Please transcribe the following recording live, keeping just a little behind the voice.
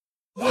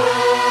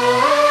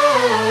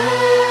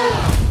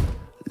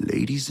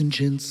Ladies and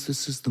gents,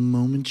 this is the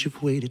moment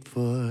you've waited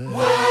for.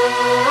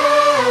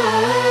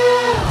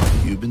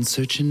 You've been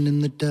searching in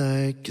the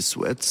dark, your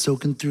sweat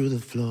soaking through the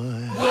floor.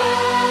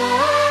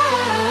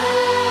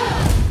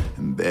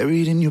 And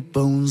buried in your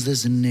bones,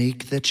 there's an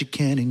ache that you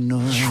can't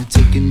ignore.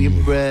 Taking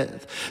your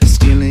breath,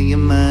 stealing your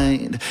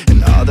mind,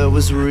 and all that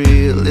was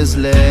real is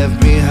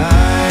left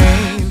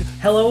behind.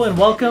 Hello and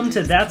welcome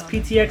to That's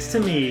PTX to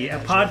Me, a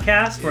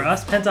podcast where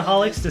us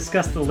Pentaholics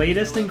discuss the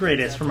latest and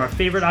greatest from our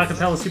favorite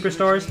acapella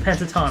superstars,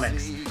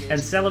 Pentatonix, and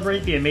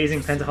celebrate the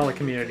amazing Pentaholic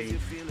community.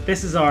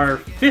 This is our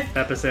 5th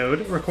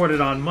episode, recorded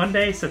on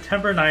Monday,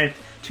 September 9th,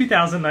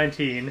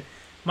 2019.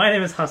 My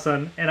name is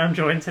Hassan, and I'm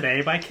joined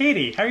today by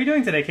Katie. How are you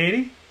doing today,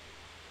 Katie?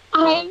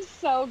 I am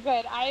so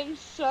good. I am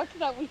shook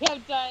that we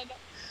have done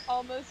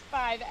almost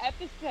 5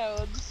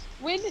 episodes.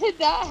 When did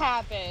that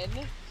happen?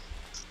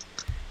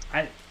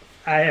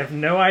 I have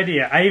no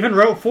idea. I even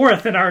wrote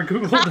 4th in our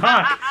Google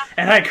Doc,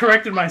 and I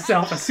corrected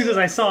myself as soon as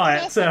I saw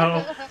it,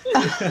 so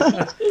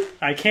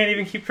I can't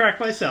even keep track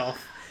myself.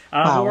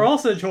 Wow. But we're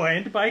also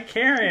joined by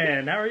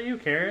Karen. How are you,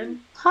 Karen?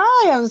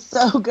 Hi, I'm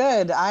so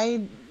good.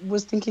 I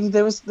was thinking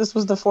this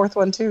was the 4th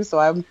one too, so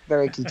I'm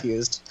very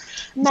confused.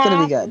 It's going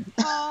to be good.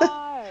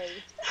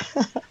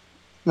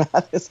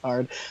 Math is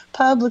hard.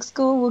 Public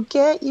school will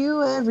get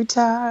you every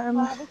time.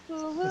 Public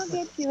school will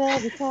get you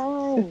every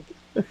time.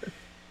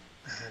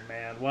 Oh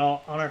man,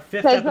 well, on our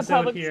 5th Says the episode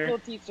public here... school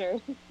teacher.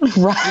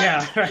 Right.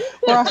 Yeah, right.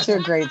 We're off to a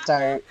great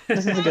start.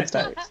 This is a good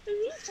start.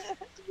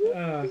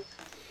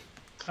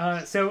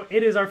 So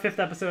it is our 5th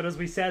episode, as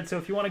we said, so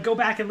if you want to go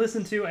back and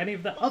listen to any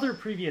of the other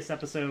previous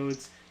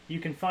episodes, you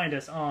can find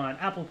us on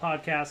Apple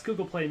Podcasts,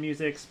 Google Play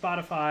Music,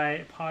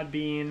 Spotify,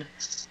 Podbean,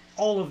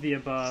 all of the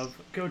above.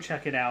 Go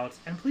check it out,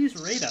 and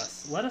please rate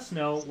us. Let us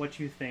know what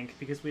you think,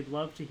 because we'd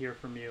love to hear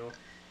from you,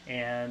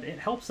 and it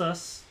helps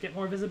us get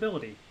more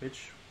visibility,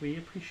 which we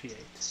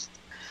appreciate.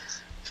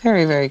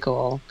 Very, very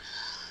cool.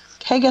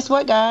 Okay, guess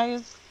what,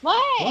 guys?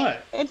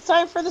 What? It's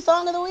time for the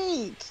song of the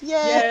week. Yay!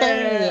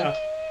 Yeah!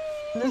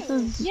 This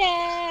is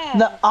Yeah!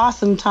 the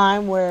awesome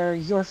time where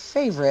your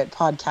favorite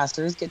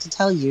podcasters get to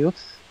tell you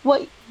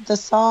what the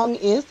song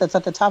is that's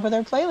at the top of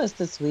their playlist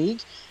this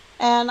week.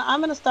 And I'm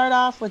going to start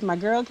off with my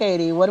girl,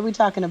 Katie. What are we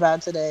talking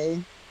about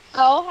today?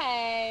 Oh,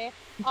 hey.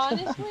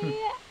 Honestly,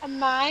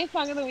 my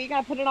song of the week,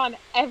 I put it on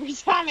every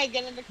time I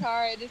get in the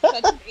car. It is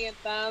such an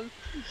anthem.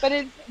 But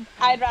it's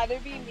I'd Rather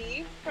Be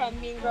Me from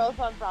Mean Girls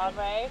on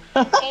Broadway.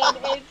 And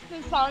it's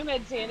the song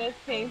that Janice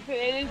sings.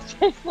 It is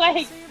just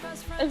like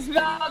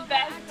the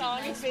best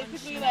song. It's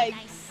basically like,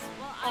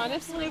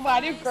 honestly,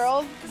 why do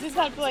girls just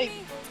have to like,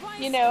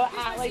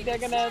 act like they're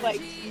gonna like,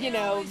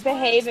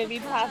 behave and be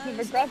passive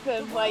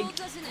aggressive? Like,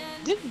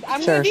 just I'm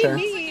gonna be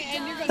me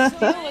and you're gonna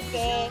deal with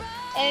it.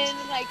 And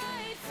like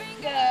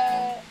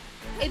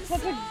it's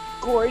such a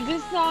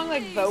gorgeous song,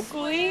 like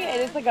vocally,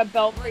 and it's like a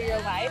belt for your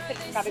life.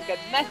 It's got a good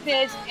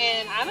message,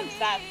 and I'm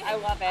obsessed. I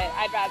love it.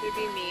 I'd Rather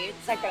Be Me.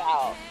 Check it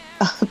out.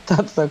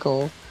 That's so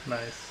cool.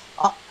 Nice.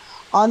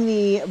 On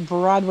the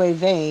Broadway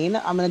vein,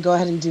 I'm going to go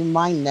ahead and do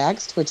mine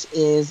next, which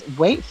is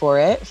Wait For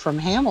It from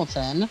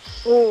Hamilton.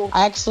 Ooh,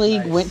 I actually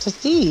nice. went to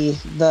see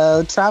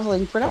the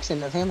traveling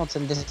production of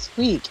Hamilton this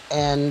week,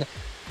 and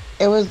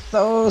it was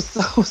so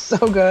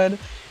good.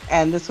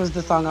 And this was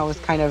the song I was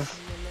kind of,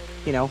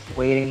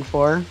 waiting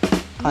for,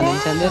 pun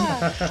intended.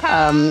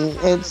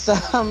 It's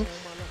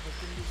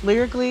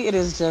lyrically, it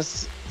is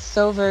just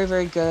so very,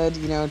 very good.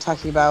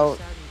 Talking about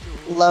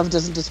love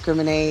doesn't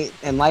discriminate,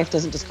 and life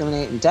doesn't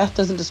discriminate, and death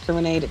doesn't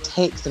discriminate. It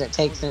takes and it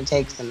takes and it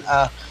takes, and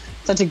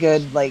such a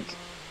good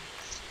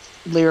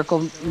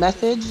lyrical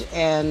message,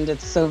 and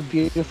it's so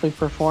beautifully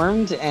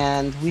performed.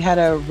 And we had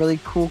a really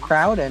cool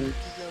crowd, and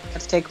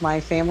got to take my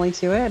family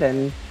to it,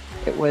 and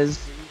it was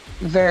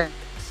very,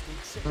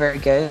 very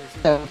good.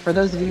 So for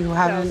those of you who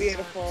haven't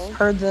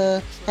heard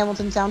the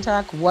Hamilton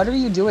soundtrack, what are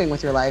you doing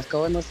with your life?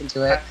 Go and listen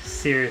to it.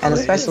 Seriously. And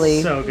especially,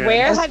 it's so good.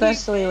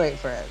 Wait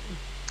for it.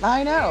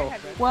 I know.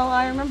 Well,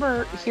 I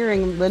remember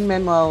hearing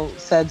Lin-Manuel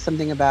said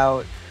something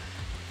about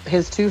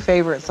his 2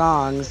 favorite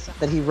songs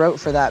that he wrote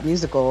for that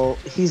musical.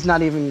 He's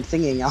not even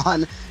singing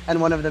on,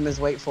 and one of them is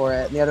Wait For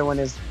It, and the other one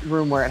is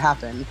Room Where It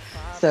Happened.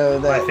 So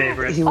my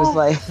favorite. He was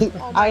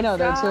I know,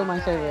 they're 2 of my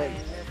favorites.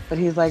 But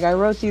he's like, I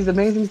wrote these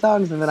amazing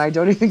songs and then I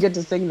don't even get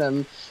to sing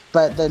them.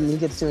 But then he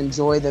gets to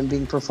enjoy them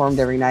being performed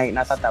every night. And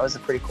I thought that was a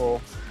pretty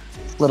cool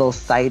little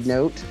side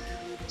note.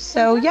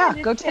 So yeah,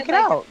 go check it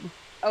out.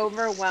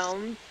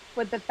 Overwhelmed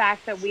with the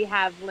fact that we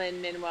have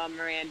Lin-Manuel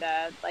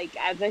Miranda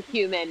as a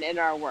human in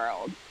our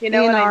world. In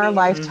our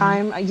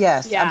lifetime. Mm-hmm.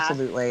 Yes, yeah.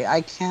 Absolutely. I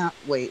can't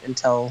wait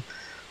until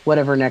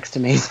whatever next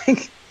amazing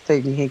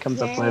thing he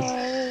comes up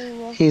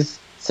with. He's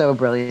so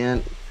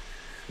brilliant.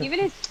 Even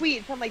his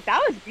tweets, I'm like,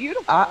 that was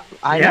beautiful.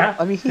 I know.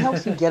 I mean, he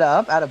helps you get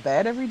up out of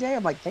bed every day.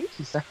 I'm like, thank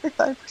you, sir.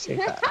 I appreciate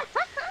that.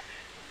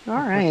 All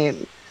right.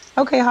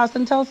 Okay,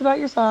 Hassan, tell us about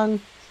your song.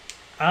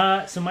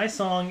 So my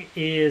song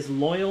is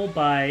Loyal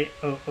by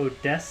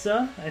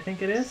Odessa, I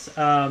think it is.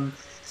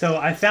 So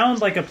I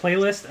found a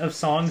playlist of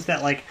songs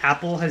that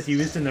Apple has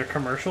used in their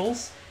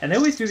commercials, and they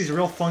always do these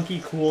real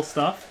funky, cool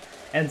stuff.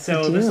 And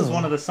so this is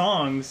one of the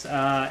songs,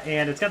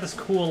 and it's got this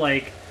cool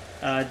like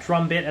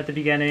drum bit at the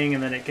beginning,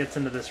 and then it gets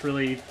into this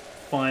really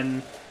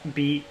fun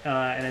beat,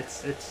 and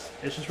it's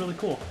just really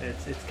cool.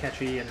 It's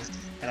catchy, and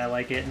I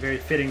like it, and very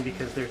fitting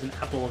because there's an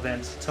Apple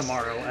event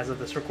tomorrow as of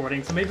this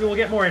recording. So maybe we'll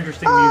get more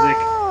interesting music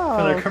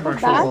for their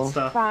commercials and That's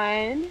stuff.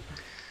 fun.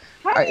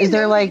 How do you Is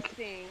there, know like-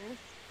 these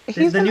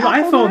things? The new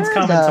iPhone's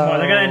coming tomorrow.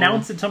 They're gonna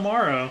announce it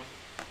tomorrow.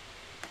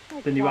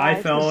 Like, The new why?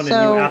 iPhone So-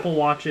 and new Apple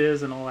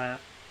Watches and all that.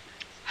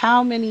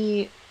 How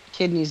many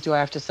kidneys do I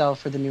have to sell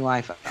for the new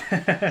iPhone?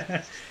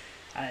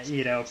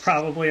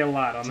 Probably a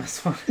lot on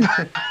this one.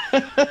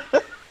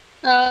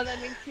 Oh, that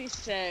makes me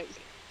sick.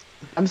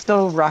 I'm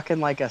still rocking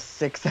like a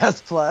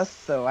 6S Plus,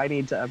 so I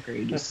need to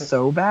upgrade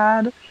so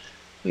bad.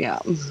 Yeah.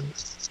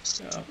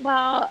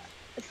 Well,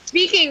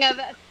 speaking of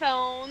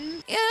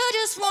phones, You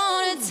just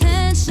want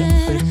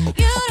attention.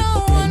 You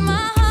don't want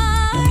my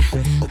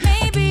heart.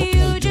 Maybe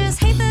you just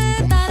hate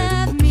the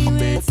thought of me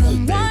with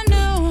someone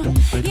new.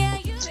 Yeah,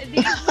 you.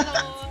 these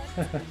little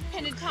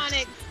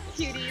pentatonic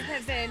cuties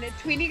have been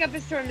tweeting up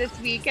a storm this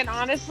week, and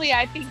honestly,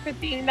 I think the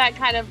thing that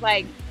kind of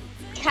like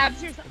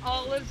captures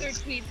all of their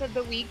tweets of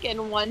the week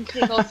in one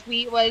single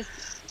tweet was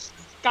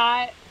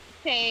Scott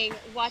saying,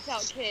 "Watch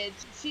out,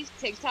 kids! She's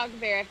TikTok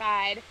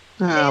verified."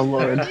 Oh,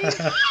 Lord.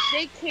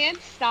 They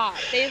can't stop.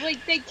 They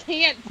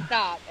can't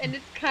stop, and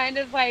it's kind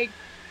of like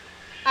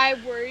I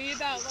worry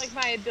about like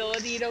my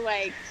ability to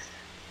like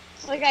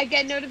I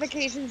get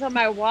notifications on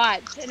my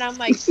watch, and I'm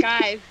like,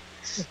 guys,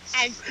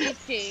 I'm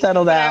teaching.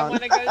 Settle but down. I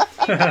want to go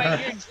see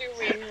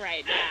what you're doing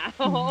right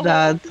now.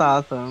 That's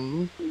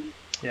awesome.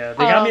 Yeah,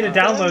 they got me to Oh,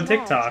 download good.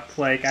 TikTok.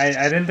 Like, I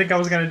didn't think I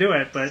was going to do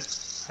it, but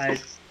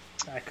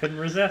I couldn't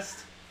resist.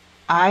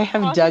 I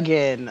have Awesome. dug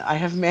in. I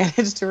have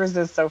managed to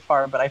resist so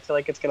far, but I feel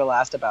like it's going to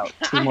last about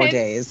 2 more I'm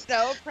days so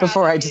proud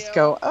before of I just you.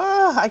 go,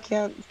 oh, I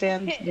can't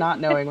stand not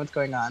knowing what's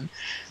going on.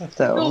 The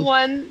So,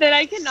 one that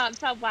I cannot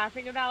stop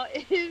laughing about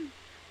is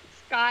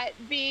Scott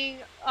being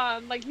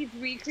like he's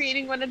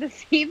recreating one of the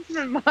scenes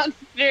from Monster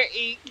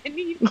Inc. and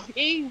he's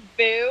being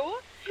Boo.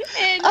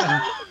 And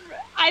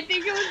I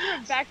think it was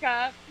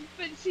Rebecca,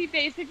 but she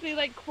basically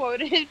like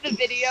quoted the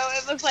video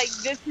and was like,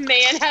 "This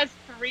man has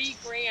 3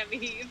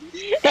 Grammys."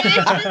 And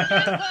it's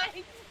just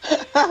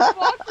like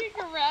walking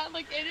around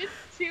like it is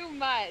too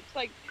much.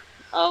 Like,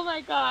 oh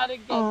my god,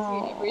 it gets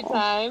me every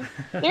time.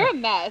 They're a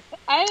mess.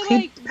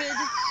 They're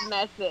just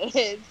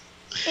messes.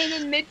 And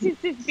then Mitch is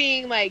just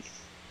being like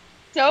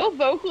so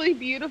vocally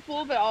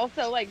beautiful, but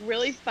also like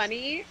really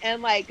funny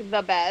and like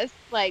the best.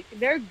 Like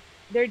they're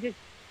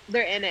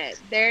in it.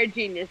 They're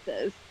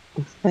geniuses.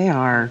 they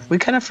are. We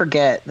kind of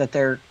forget that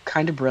they're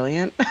kind of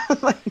brilliant.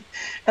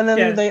 And then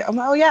Yeah.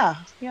 oh, yeah,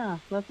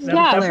 that's That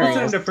Yeah, puts it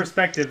hilarious. into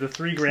perspective, the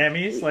 3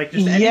 Grammys. Like,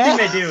 just Yeah.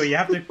 anything they do, you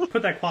have to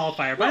put that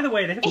qualifier. By the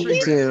way, they have 3 They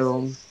Grammys.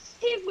 do.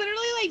 He's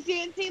literally like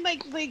dancing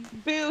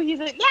like Boo. He's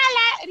like la,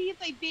 and he's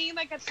like being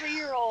like a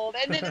 3-year-old,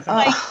 and then it's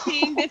like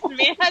seeing this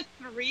man has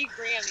 3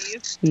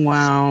 Grammys.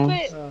 Wow.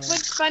 But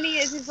what's funny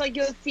is like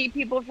you'll see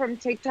people from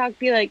TikTok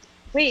be like,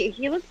 "Wait,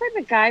 he looks like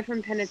the guy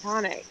from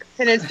Pentatonics,"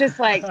 and it's just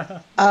like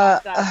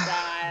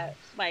that.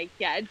 Like,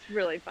 yeah, it's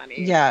really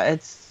funny. Yeah,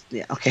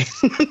 okay.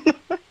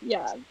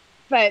 Yeah.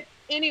 But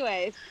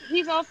anyways,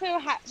 he's also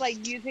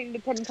like using the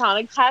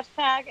Pentatonics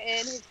hashtag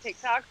in his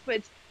TikToks,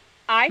 which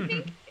I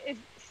think is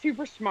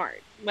super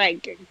smart.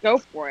 Like, go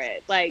for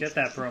it. Like, Get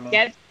that promo.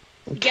 get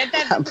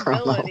that That promo.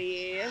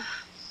 visibility.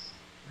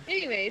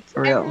 Anyways,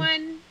 For real.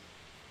 everyone,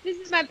 this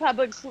is my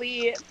public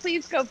plea.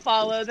 Please go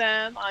follow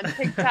them on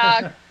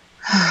TikTok.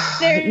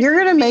 They're You're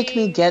gonna make me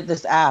being get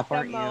this app, the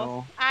aren't you?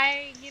 most.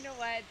 You know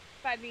what?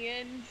 By the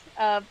end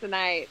of the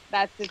night,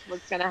 that's just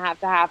what's gonna have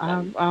to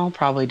happen. I'll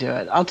probably do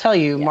it. I'll tell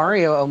you, Yeah.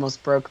 Mario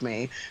almost broke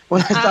me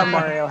when I saw I-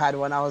 Mario had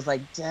one. I was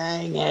like,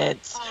 dang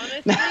it.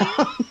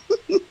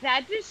 Honestly,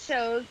 that just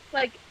shows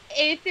like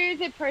if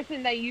there's a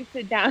person that used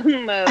to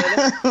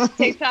download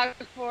TikTok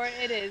for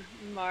it is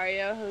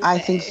Mario Jose. I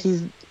think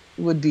he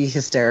would be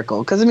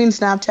hysterical because I mean,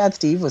 Snapchat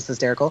Steve was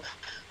hysterical.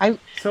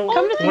 So,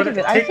 Come to think what, of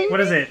it, I think what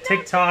is it?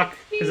 TikTok?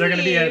 Is there going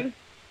to be a Steve.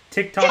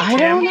 TikTok I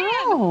don't Tim?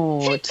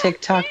 know.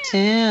 TikTok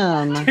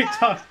Tim.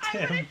 TikTok I want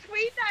Tim. to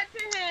tweet that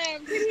to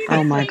him. Can he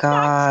Oh be my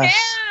TikTok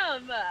gosh.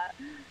 Tim?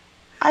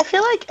 I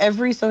feel like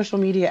every social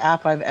media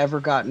app I've ever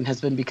gotten has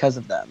been because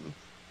of them.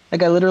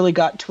 Like I literally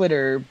got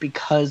Twitter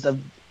because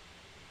of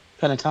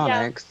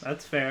Pentatonics.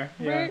 That's fair.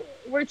 Yeah.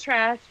 We're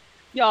trash,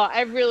 y'all.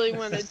 I really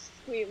want to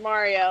tweet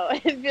Mario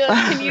and be like,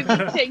 can you be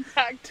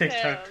TikTok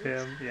TikTok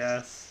Tim? Tim,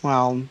 yes.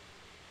 Well,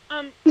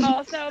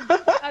 Also,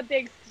 a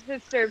big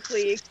sister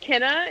plea.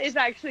 Kenna is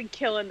actually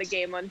killing the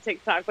game on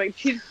TikTok. Like,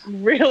 she's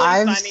really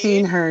I've funny.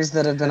 seen hers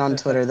that have been on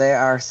Twitter. They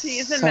are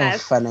She's a so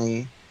mess.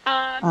 funny.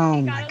 Oh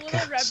She my got a little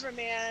gosh.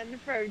 reprimand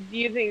for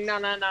using na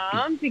na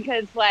na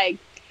because, like,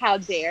 how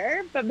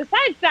dare? But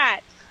besides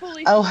that,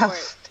 fully Oh, how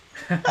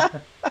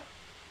support.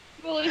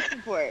 Fully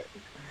support.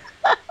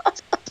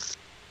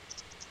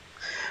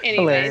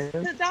 Anyways, Hilarious.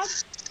 so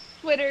that's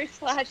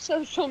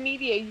Twitter/social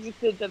media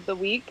usage of the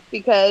week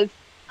because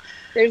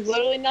there's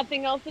literally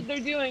nothing else that they're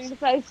doing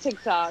besides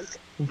TikTok.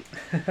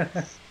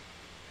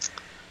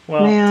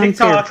 Well, Man, peer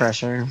TikTok,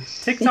 pressure.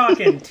 TikTok,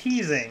 and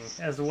teasing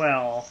as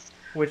well,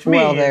 which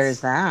Well, means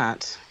there's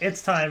that.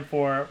 it's time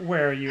for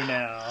Where Are You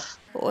Now?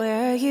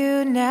 Where are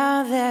you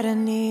now that I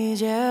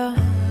need you?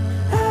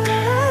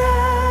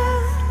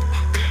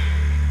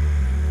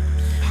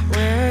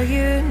 Where are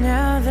you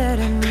now that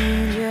I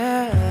need you?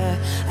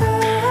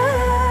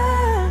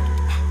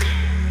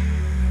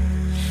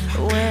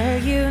 Where are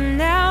you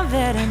now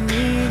that I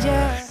need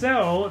you?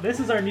 So, this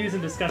is our news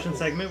and discussion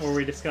segment where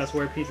we discuss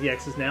where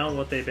PTX is now and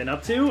what they've been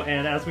up to.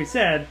 And as we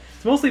said,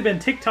 it's mostly been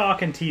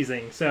TikTok and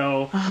teasing.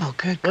 So, Oh,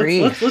 good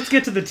grief. let's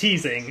get to the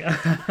teasing.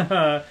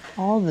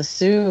 All the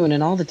soon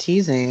and all the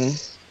teasing.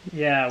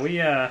 Yeah, we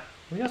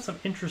got some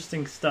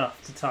interesting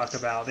stuff to talk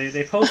about.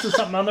 They posted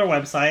something on their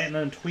website and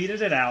then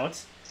tweeted it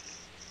out.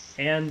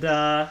 And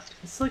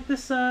it's like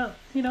this, the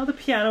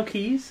piano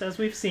keys, as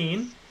we've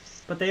seen.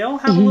 But they all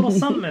have a little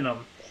something in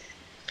them.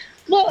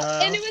 Well,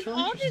 and it it's was really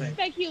all just interesting.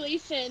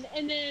 speculation.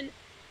 And then,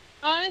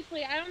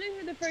 honestly, I don't know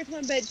who the first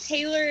one, but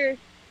Taylor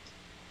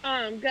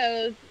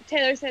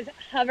Taylor says,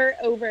 hover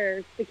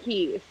over the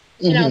keys.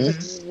 And I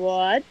was like,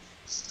 what?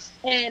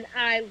 And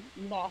I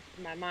lost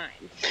my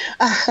mind.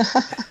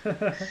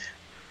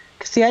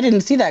 See, I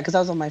didn't see that because I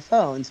was on my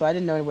phone, so I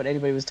didn't know what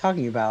anybody was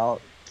talking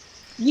about.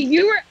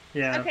 You were...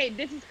 Yeah. Okay,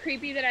 this is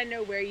creepy that I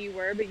know where you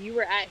were, but you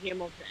were at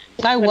Hamilton.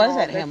 I when was all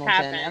at this Hamilton,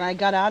 happened. and I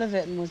got out of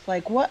it and was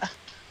like, what?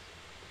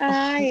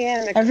 I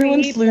am a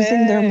Everyone's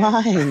losing their creeper.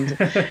 mind.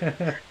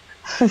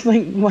 I was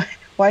like,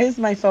 why is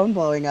my phone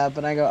blowing up?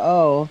 And I go,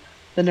 oh,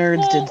 the nerds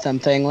Well- did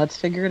something. Let's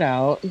figure it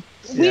out. We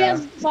Yeah.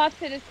 have lots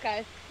to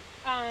discuss.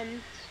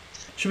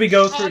 Should we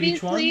go through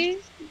each one?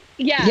 Obviously,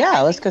 yeah. Yeah,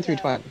 I let's think go through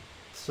so. one.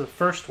 So the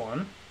first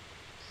one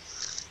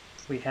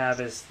we have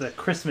is the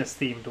Christmas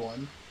themed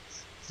one.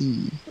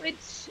 Which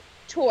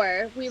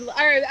tour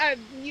our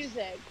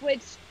music,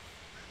 which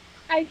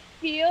I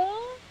feel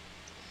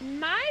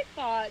my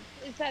thoughts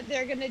is that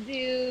they're gonna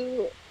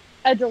do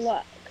a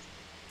deluxe.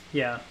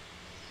 Yeah.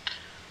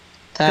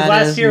 That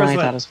last is year was my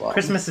what? thought as well.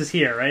 Christmas is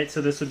Here, right?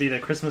 So this would be the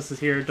Christmas is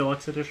Here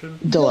deluxe edition.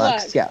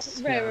 Deluxe,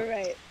 yes. Right, Yeah.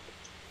 right.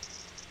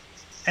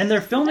 And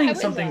they're filming I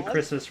would something love.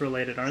 Christmas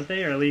related, aren't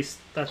they? Or at least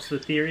that's the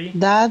theory.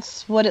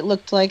 That's what it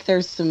looked like.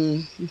 There's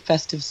some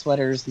festive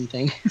sweaters and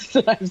things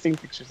that I've seen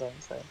pictures of.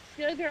 So. I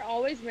feel like they're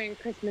always wearing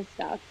Christmas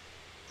stuff.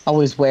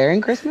 Always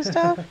wearing Christmas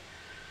stuff?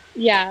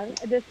 Yeah,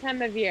 this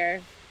time of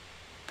year.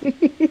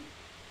 It's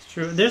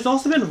true. There's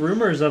also been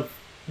rumors of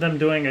them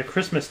doing a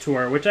Christmas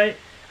tour, which I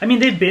mean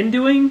they've been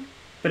doing,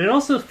 but it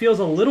also feels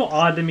a little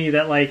odd to me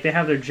that like they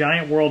have their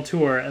giant world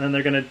tour and then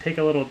they're gonna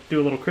do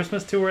a little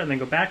Christmas tour and then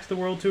go back to the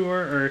world tour,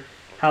 or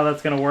how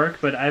that's gonna work.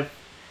 But I've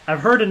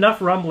heard enough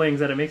rumblings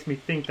that it makes me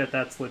think that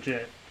that's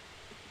legit.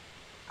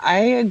 I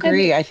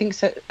agree. I think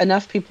so.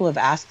 Enough people have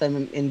asked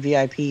them in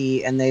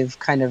VIP, and they've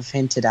kind of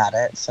hinted at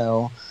it.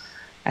 So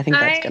I think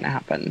that's going to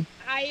happen.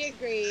 I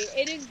agree.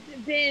 It has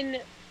been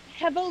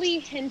heavily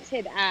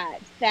hinted at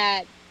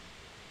that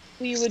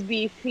we would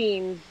be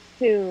seeing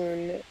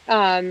soon.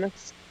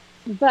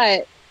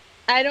 But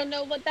I don't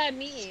know what that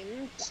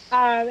means.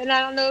 And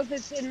I don't know if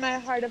it's in my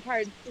heart of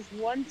hearts just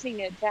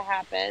wanting it to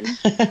happen.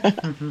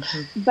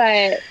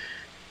 But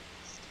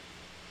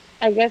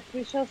I guess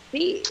we shall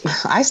see.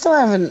 I still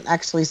haven't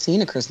actually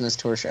seen a Christmas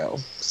tour show,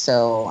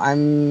 so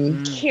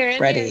I'm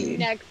Karen ready. is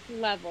next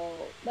level.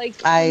 Like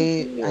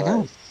I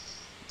know.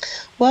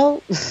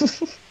 Well,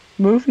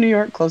 move New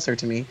York closer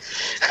to me.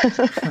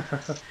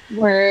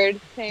 Word,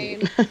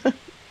 same.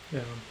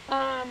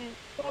 Yeah.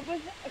 What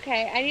was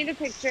okay? I need a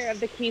picture of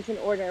the keys in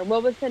order.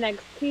 What was the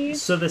next key?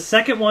 So the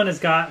second one has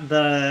got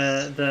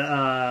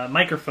the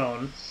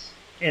microphone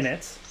in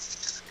it.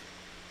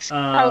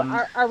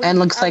 Are we, And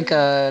looks are like we-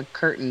 a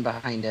curtain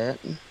behind it.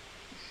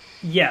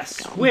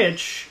 Yes,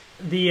 which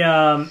the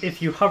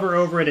if you hover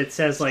over it, it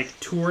says like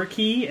tour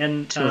key,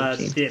 and Tour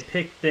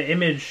key. the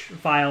image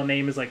file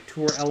name is like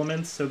tour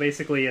elements. So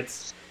basically,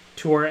 it's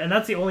tour, and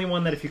that's the only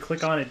one that if you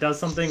click on, it does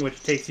something,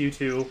 which takes you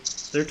to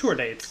their tour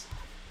dates.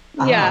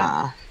 Yeah.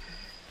 Ah.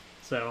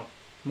 So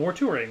more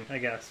touring, I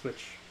guess,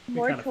 which we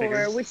more kind of tour,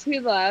 figured. which we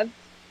love.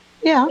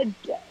 Yeah.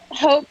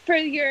 Hope for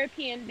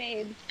European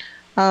babes.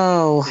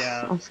 Oh,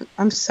 Yeah.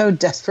 I'm so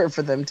desperate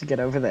for them to get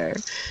over there.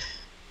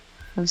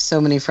 I have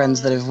so many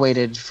friends that have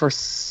waited for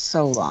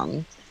so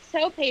long.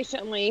 So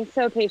patiently.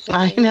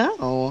 I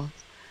know.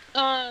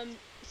 I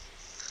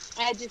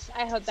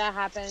hope that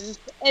happens.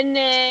 And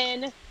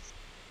then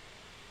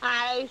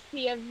I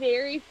see a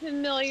very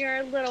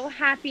familiar little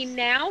Happy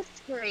Now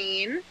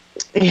screen,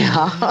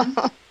 Yeah.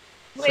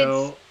 which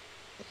So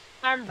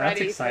I'm that's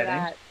ready exciting. for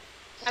that.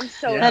 I'm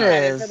so Yeah. That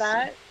excited is. for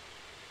that.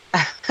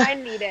 I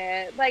need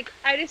it. Like,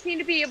 I just need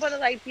to be able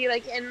to be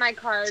in my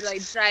car,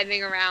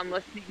 driving around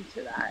listening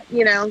to that.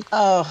 You know?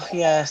 Oh,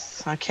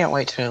 yes. I can't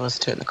wait to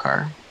listen to it in the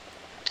car.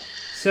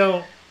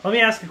 So let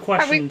me ask a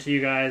question to you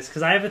guys,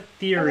 because I have a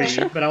theory, Okay,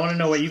 sure. but I want to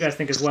know what you guys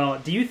think as well.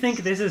 Do you think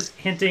this is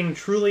hinting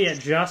truly at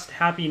just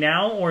Happy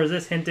Now, or is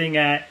this hinting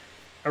at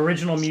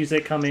original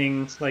music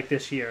coming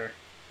this year,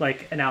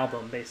 like an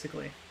album,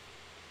 basically?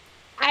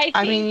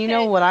 I mean, you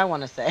know what I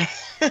want to say.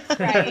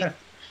 Right.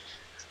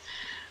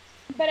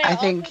 But I I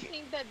also think-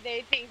 think that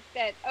they think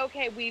that,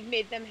 okay, we've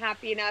made them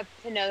happy enough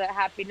to know that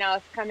Happy Now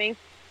is coming,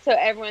 so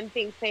everyone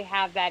thinks they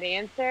have that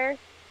answer.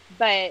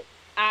 But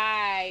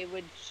I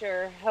would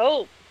sure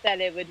hope that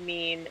it would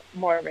mean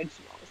more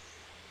originals.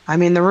 I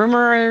mean, the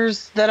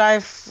rumors that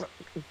I've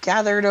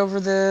gathered over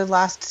the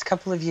last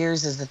couple of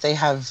years is that they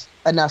have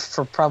enough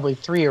for probably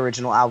 3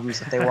 original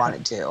albums if they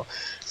wanted to.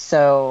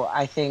 So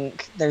I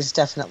think there's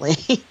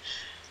definitely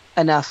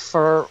enough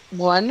for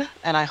one,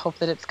 and I hope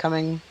that it's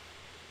coming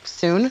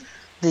soon.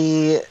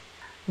 The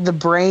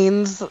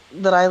brains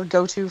that I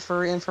go to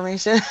for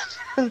information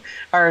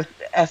are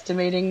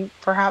estimating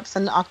perhaps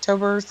in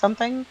October or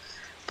something,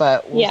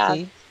 but we'll Yeah.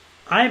 see.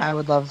 I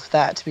would love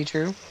that to be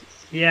true.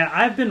 Yeah,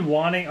 I've been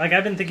wanting, like,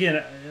 I've been thinking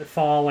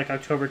fall, like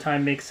October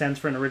time makes sense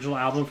for an original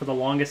album for the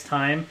longest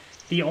time.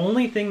 The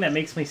only thing that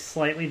makes me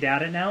slightly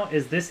doubt it now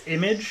is this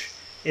image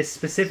is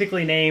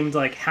specifically named,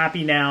 like,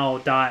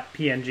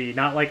 happynow.png,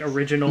 not like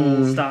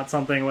originals dot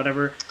something,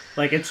 whatever.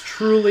 Like, it's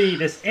truly,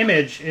 this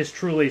image is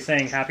truly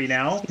saying Happy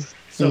Now.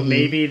 So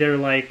maybe they're,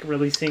 like,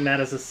 releasing that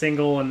as a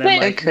single and then,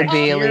 But like, It could next be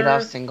a year-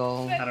 lead-off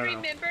single. But I don't know.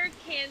 remember,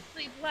 Can't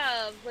Sleep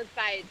Love was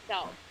by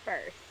itself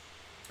first.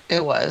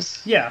 It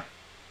was. Yeah.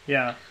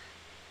 Yeah.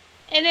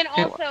 And then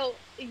It also,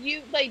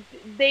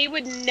 they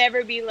would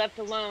never be left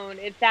alone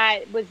if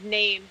that was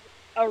named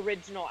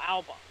original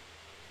album.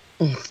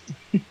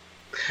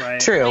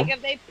 Right. True. Like,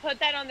 if they put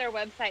that on their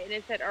website and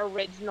it said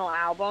original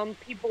album,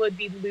 people would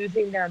be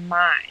losing their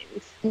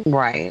minds.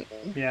 Right.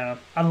 Yeah.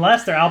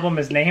 Unless their album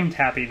is named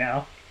Happy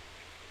Now.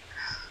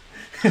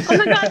 Oh my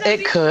god, that'd It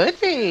be could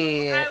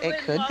be. I It would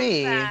could love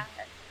be. that.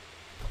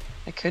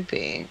 It could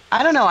be.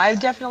 I don't know. I've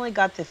definitely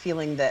got the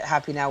feeling that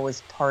Happy Now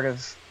was part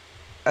of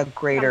a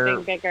greater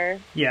Something bigger.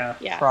 Yeah.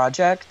 Yeah.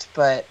 project,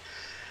 but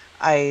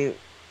I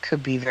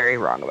could be very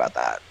wrong about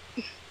that.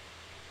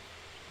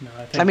 No,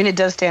 I mean, it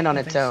does stand on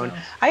I its think own.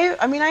 so.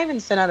 I mean, I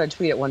even sent out a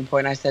tweet at one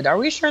point. I said, "Are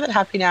we sure that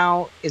Happy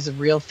Now is a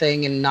real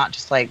thing and not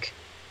just like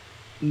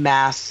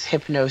mass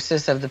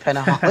hypnosis of the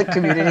Penaholic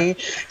community?"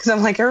 Because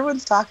I'm like,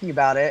 everyone's talking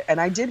about it,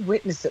 and I did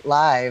witness it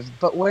live,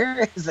 but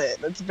where is it?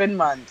 It's been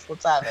months.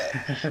 Let's have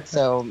it.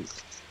 So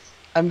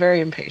I'm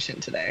very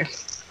impatient today.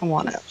 I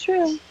want it. It's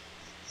true.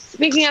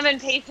 Speaking of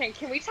impatient,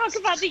 can we talk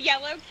about the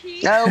yellow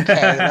key?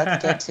 Okay,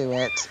 let's get to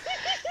it.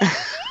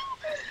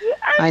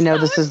 I know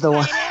this is the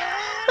one. excited.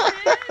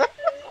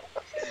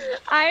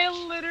 I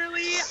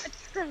literally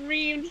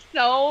screamed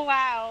so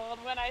loud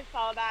when I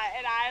saw that,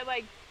 and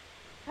I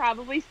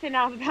probably sent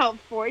out about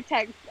 4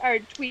 texts or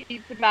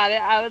tweets about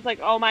it. I was like,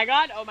 oh my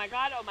god, oh my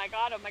god, oh my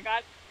god, oh my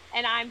god.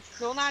 And I'm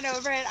still not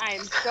over it. I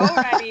am so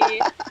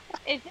ready.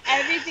 It's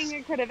everything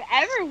I could have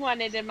ever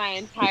wanted in my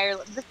entire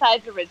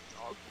besides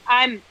originals.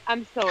 I'm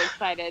so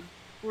excited.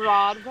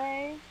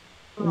 Broadway.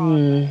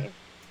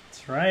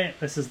 That's right.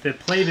 This is the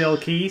Playbill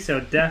key, so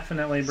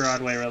definitely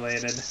Broadway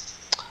related.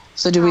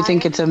 So do we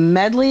think it's a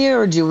medley,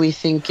 or do we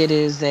think it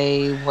is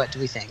a, what do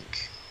we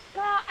think?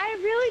 Well, I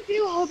really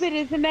do hope it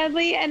is a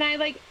medley, and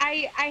I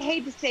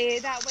hate to say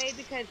it that way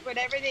because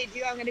whatever they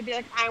do, I'm gonna be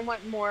like, I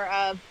want more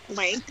of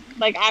blank.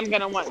 Like, I'm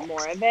gonna want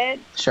more of it.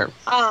 Sure.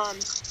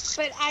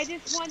 But I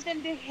just want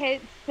them to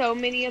hit so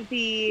many of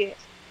the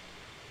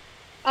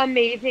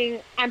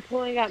amazing. I'm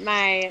pulling up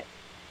my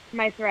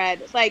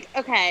thread. Like,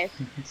 okay,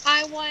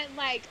 I want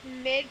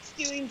Mitch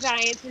doing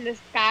Giants in the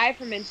Sky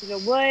from Into the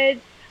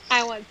Woods.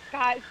 I want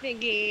Scott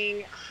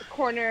singing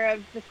Corner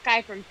of the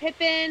Sky from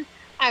Pippin.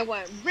 I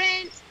want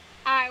Rent.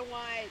 I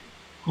want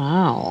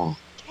Wow.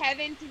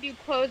 Kevin to do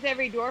Close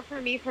Every Door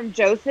for Me from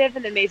Joseph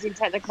and the Amazing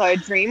Technicolor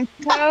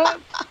Dreamcoat.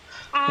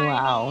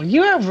 Wow.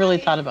 You have really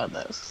thought about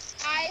this.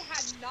 I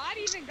have not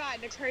even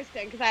gotten to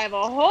Kirsten because I have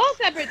a whole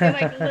separate thing.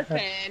 Like,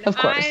 listen, Of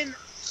course.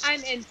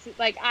 I'm into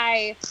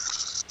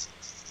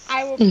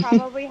I will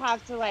probably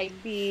have to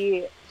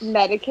be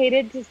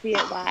medicated to see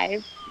it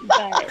live,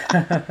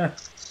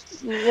 but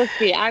we'll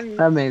see. I'm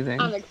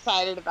Amazing.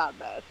 excited about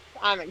this.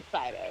 I'm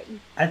excited.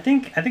 I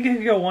think it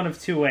could go one of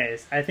two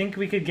ways. I think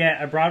we could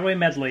get a Broadway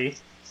medley,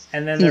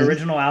 and then the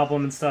original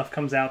album and stuff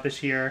comes out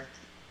this year.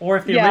 Or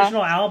if the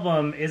original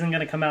album isn't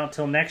going to come out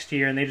till next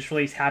year, and they just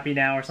release Happy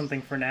Now or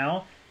something for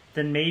now,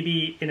 then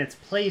maybe in its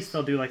place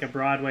they'll do like a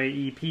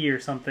Broadway EP or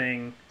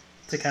something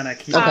to kind of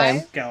keep Okay.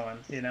 us going.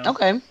 You know?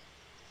 Okay.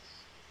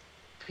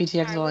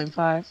 PTX I Volume would-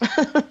 5.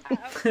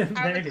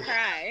 I Maybe. would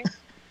cry.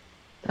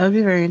 That would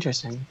be very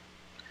interesting.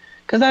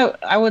 Because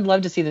I would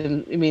love to see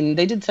them. I mean,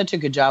 they did such a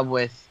good job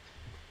with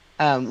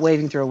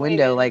Waving Through a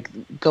Window,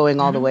 Waving. going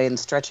all the way and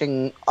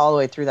stretching all the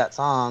way through that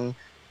song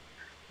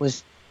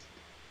was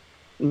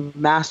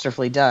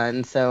masterfully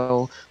done.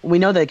 So we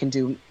know they can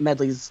do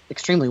medleys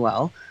extremely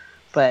well,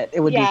 but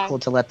it would be cool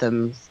to let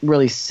them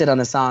really sit on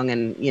a song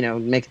and,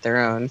 make it their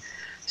own.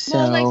 So,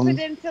 Well, for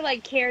them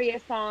to carry a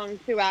song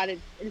throughout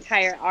its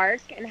entire arc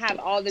and have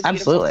all the beautiful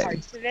Absolutely.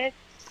 parts of it.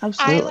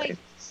 absolutely.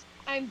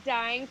 I'm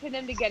dying for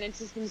them to get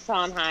into some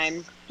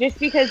Sondheim just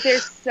because they're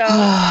so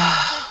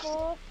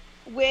comfortable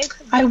with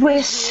what I they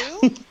wish. do.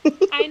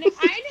 I know.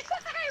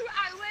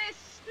 I wish.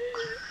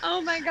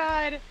 Oh my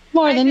god.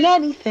 More I than just-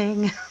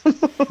 anything.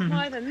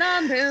 More than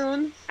the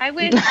moon. I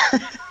wish.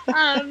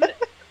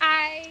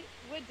 I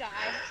would die.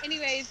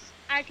 Anyways,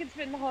 I could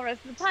spend the whole rest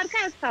of the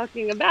podcast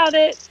talking about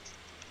it.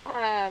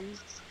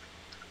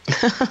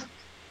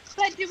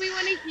 But do we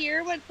want to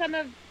hear what some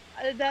of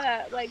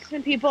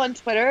some people on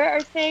Twitter are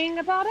saying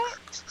about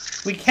it?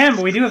 We can,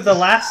 but we do have the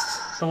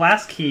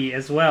last key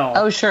as well.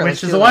 Oh, sure, Which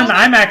let's is do the it. one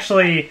I'm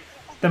actually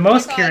the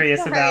most God,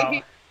 curious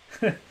sorry.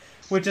 about.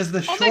 Which is the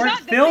Oh short my god,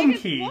 the film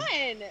biggest key.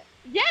 one.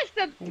 Yes,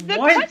 the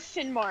What?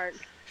 question mark.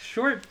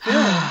 Short film.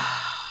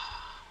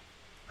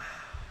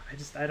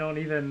 I don't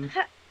even.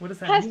 What does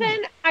that mean? Hassan,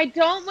 I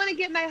don't want to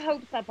get my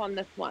hopes up on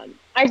this one.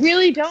 I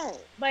really don't.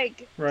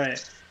 Like,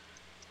 Right.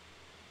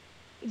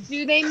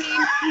 do they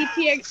mean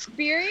PT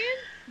Experience?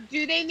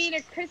 Do they mean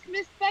a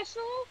Christmas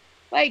special?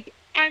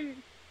 I'm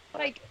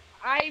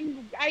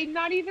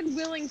not even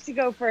willing to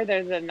go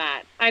further than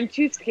that. I'm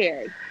too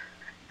scared.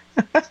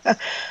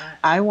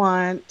 I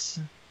want.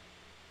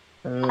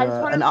 I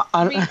just want an-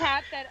 to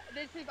recap that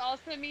this is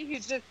also me who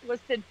just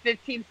listed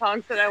 15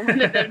 songs that I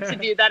wanted them to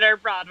do that are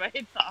Broadway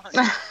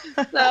songs.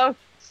 So,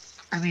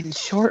 I mean,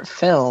 short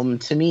film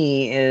to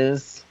me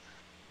is,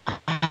 I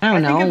I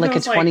don't think know, of like a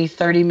those, 20,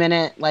 30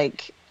 minute,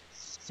 like,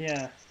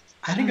 Yeah.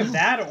 I I think don't of know.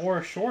 that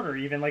or shorter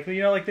even. Like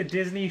like the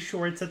Disney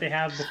shorts that they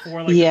have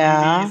before like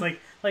Yeah. the movies.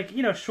 Like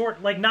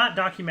short, like not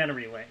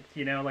documentary length,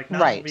 like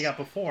not Right. what we got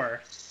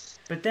before.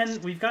 But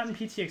then we've gotten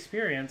PT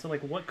Experience, so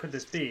like what could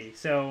this be?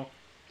 So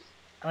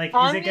like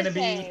all is I'm it gonna gonna be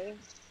say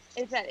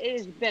is that it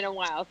has been a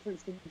while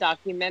since the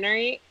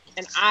documentary,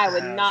 and I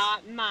would Yes.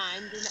 not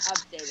mind an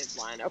updated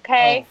one.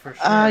 Okay. Oh, for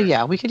sure.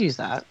 yeah, we could use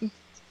that.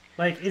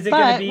 Like, is it But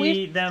going to be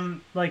we've-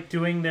 them, like,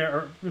 doing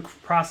their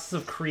process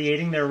of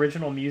creating their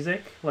original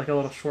music? Like a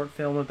little short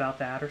film about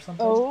that or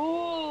something?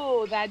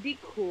 Oh, that'd be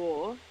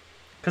cool.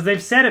 Because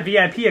they've said at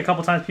VIP a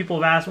couple times, people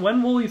have asked,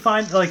 when will we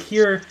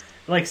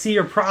see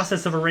your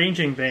process of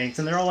arranging things?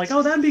 And they're all like,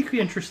 oh, that'd be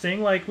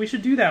interesting. Like, we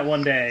should do that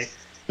one day.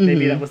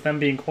 Maybe Mhm. that was them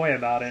being coy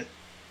about it.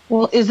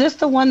 Well, is this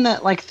the one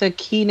that, like, the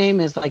key name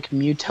is, like,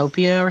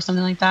 Mutopia or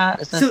something like that?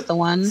 Is this the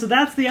one? So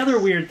that's the other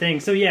weird thing.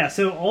 So yeah,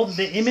 so all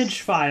the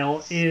image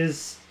file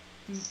is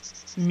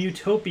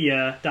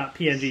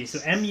mutopia.png. So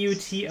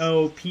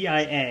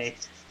MUTOPIA,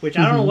 which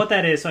I don't know what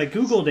that is. So I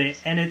googled it,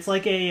 and it's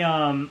like a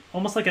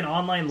almost like an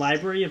online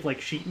library of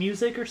like sheet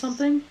music or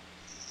something.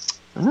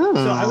 Oh.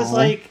 So I was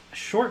like,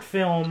 short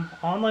film,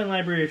 online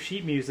library of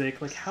sheet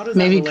music. Like, how does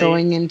Maybe that relate?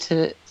 going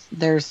into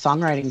their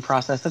songwriting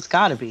process. That's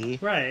got to be.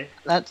 Right.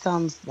 That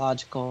sounds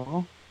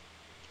logical.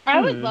 I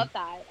would love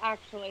that,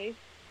 actually.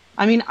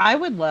 I mean, I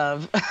would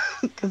love,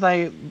 because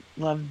I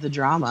love the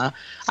drama,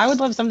 I would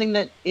love something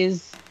that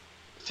is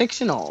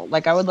fictional.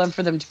 Like, I would love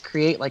for them to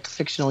create, like, a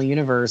fictional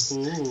universe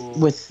Ooh.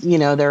 with,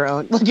 their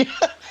own... Like,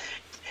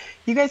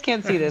 you guys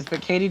can't see this,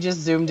 but Katie just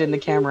zoomed in the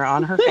camera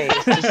on her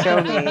face to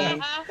show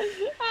me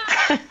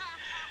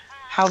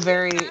how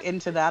very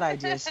into that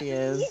idea she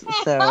is.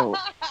 So,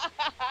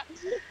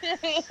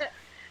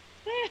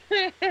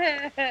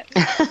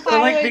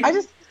 like, I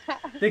just...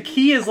 The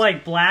key is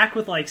like black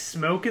with like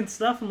smoke and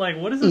stuff. I'm like,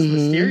 what is this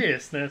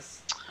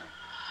mysteriousness?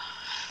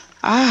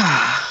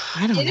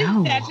 I don't It is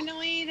know.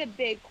 definitely the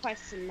big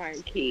question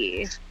mark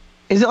key.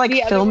 Is it like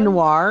The other film one-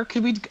 noir?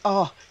 Could we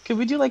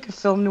do like a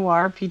film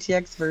noir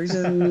PTX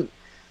version?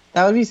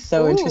 That would be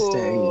so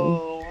interesting.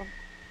 Ooh.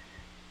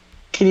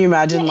 Can you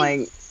imagine Yeah, like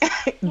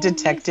it's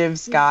Detective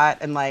Scott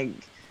and like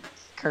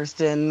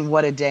Kirsten,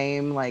 what a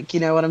dame, like,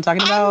 you know what I'm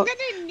talking I'm about?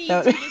 gonna need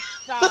That you would- to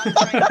stop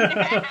right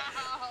now.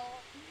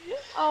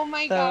 Oh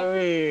my god.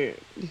 Sorry.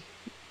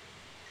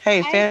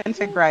 Hey,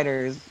 fanfic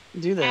writers,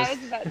 do I this.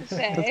 was about to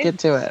say. Let's get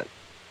to it.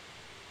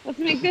 Let's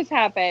make this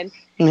happen.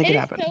 Make it It is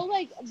happen. so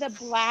like the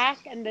black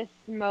and the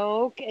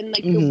smoke and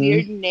like Mhm. the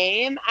weird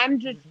name. I'm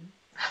just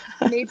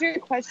major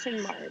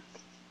question mark.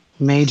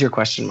 Major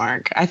question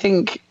mark. I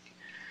think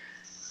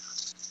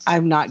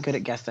I'm not good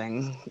at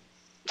guessing.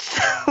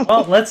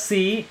 Well, let's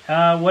see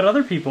what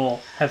other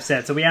people have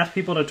said. So we asked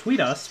people to tweet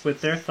us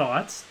with their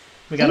thoughts.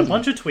 We got a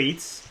bunch of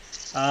tweets.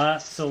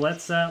 So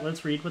let's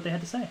read what they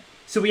had to say.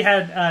 So we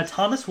had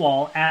Thomas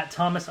Wall at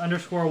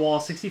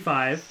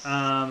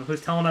Thomas_Wall65,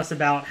 who's telling us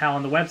about how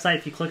on the website,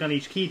 if you click on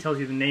each key, it tells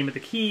you the name of the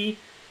key.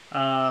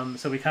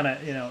 So we kind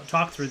of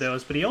talked through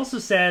those. But he also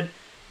said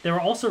they were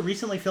also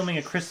recently filming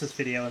a Christmas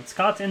video. In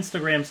Scott's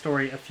Instagram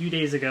story a few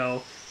days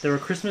ago, there were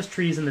Christmas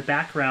trees in the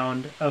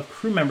background of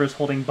crew members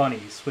holding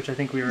bunnies, which I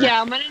think we were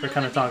Yeah, I'm gonna we're know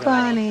kind of what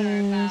talking these about.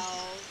 are Bunnies.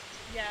 about.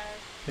 Yes.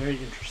 Very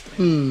interesting.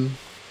 Hmm.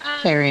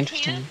 Very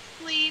interesting. Can't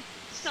sleep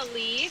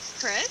Salih,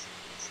 Chris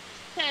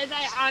says,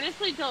 I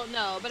honestly don't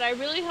know, but I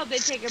really hope they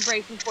take a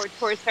break before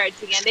tour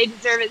starts again. They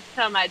deserve it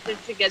so much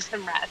just to get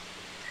some rest.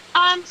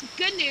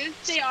 Good news,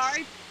 they are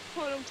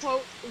quote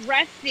unquote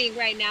resting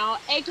right now,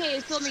 aka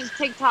filming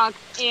TikToks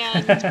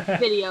and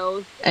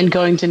videos. And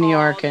going to New all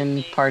York the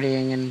and things.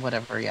 partying and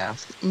whatever, yeah.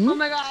 Mhm. Oh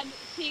my god,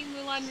 seeing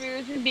Moulin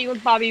Rouge and being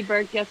with Bobby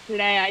Burke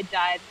yesterday, I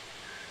died.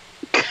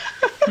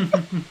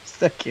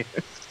 So cute.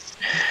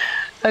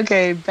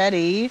 Okay,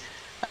 Betty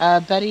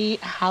Betty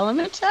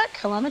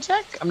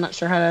Halamachek. I'm not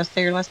sure how to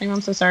say your last name.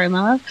 I'm so sorry,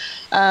 my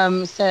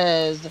love.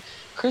 Says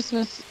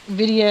Christmas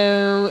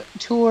video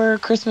tour,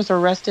 Christmas or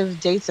restive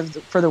dates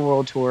for the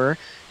world tour,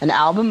 an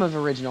album of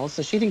originals.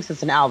 So she thinks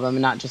it's an album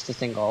and not just a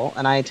single,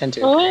 and I tend to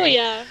agree. Oh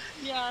yeah,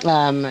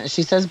 yeah.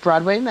 She says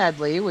Broadway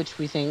medley, which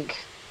we think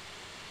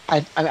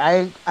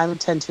I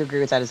tend to agree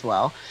with that as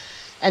well.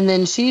 And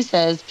then she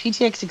says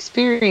PTX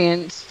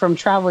experience from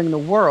traveling the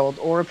world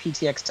or a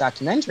PTX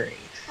documentary.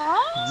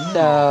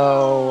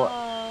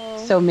 Oh.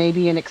 So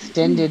maybe an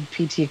extended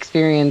PT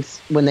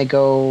experience when they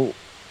go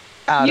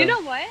out You of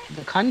know what?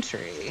 the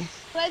country.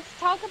 Let's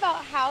talk about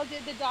how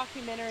did the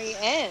documentary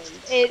end.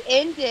 It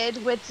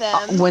ended with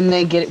them When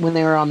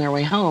they were on their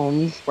way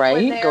home,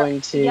 right? they're- Going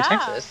to yeah.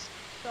 Texas.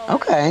 So,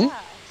 Okay. yeah.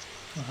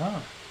 Uh-huh.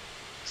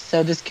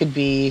 So this could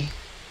be.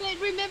 But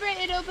remember,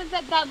 it opens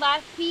up that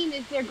last scene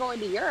is they're going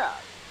to Europe.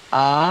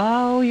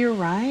 Oh, you're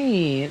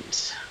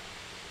right.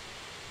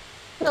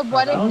 So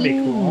what that if would be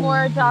it's cool.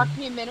 more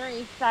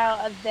documentary style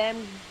of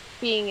them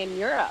being in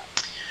Europe?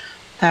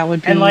 That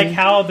would be. And like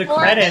how the Or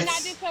credits.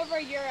 not just over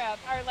Europe,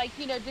 or like,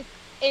 just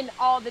in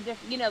all the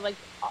different, like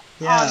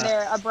Yeah. on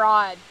their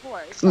abroad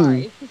tour.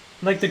 Sorry.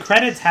 Like the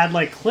credits had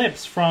like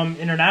clips from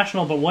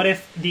international, but what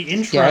if the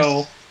intro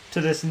Yes. to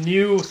this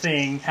new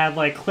thing had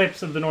like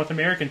clips of the North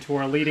American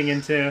tour leading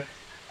into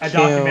a Cute.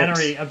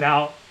 documentary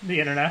about the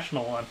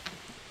international one?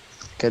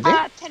 Could be.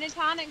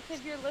 Pentatonics,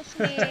 if you're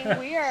listening,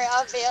 we are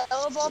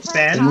available for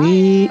Ben?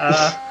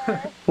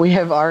 hire. We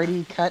have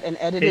already cut and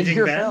edited Paging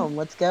your Ben? film.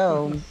 Let's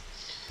go.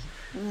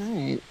 All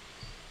right.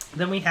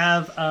 Then we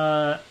have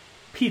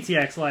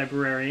PTX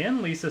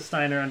librarian Lisa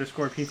Steiner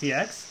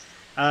 _PTX.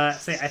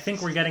 Say I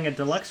think we're getting a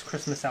deluxe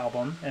Christmas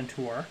album and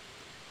tour,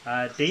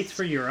 dates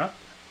for Europe,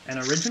 an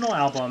original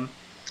album,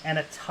 and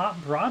a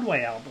top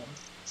Broadway album.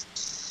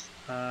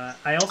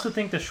 I also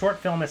think the short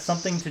film has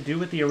something to do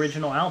with the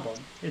original album.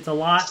 It's a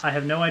lot. I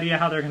have no idea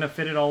how they're going to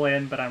fit it all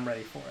in, but I'm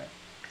ready for it.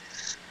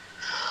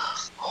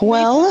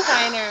 Well, Lisa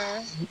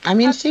Steiner, I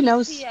mean, a she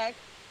knows PTX,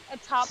 a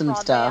top some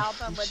Broadway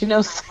stuff. album would She be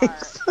knows my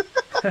heart.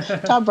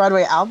 things. Top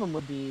Broadway album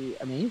would be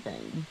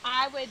amazing.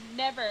 I would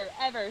never,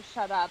 ever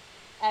shut up.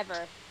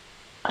 Ever.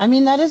 I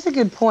mean, that is a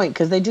good point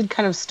because they did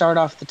kind of start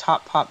off the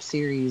Top Pop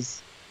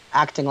series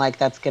acting like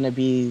that's going to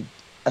be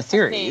a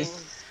series.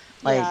 Thing.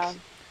 Like, Yeah.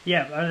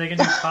 Yeah, are they going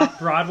to do top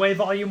Broadway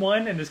Volume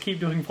 1 and just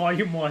keep doing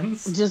Volume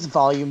 1s? just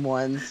volume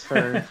ones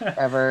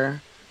forever.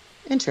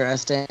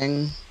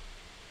 Interesting.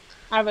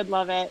 I would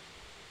love it.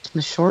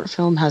 The short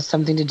film has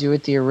something to do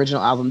with the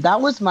original album.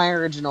 That was my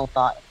original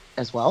thought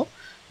as well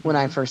when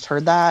I first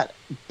heard that.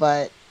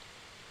 But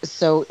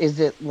so is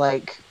it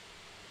like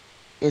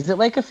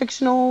a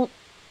fictional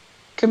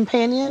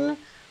companion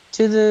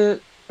to the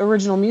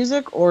original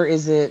music, or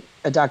is it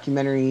a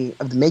documentary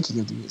of the making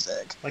of the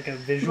music? Like a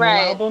visual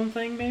Right. album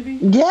thing, maybe?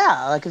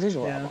 Yeah, like a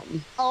visual Yeah.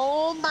 album.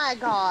 Oh my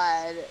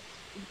god.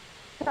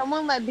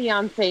 Someone let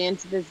Beyonce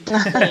into this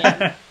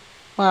band.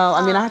 Well,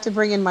 I mean, I have to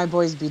bring in my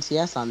boys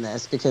BTS on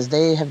this because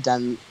they have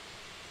done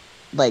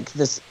like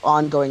this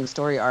ongoing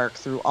story arc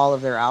through all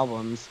of their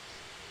albums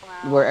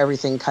Wow. where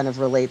everything kind of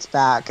relates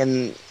back,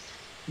 and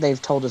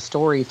they've told a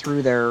story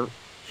through their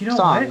You know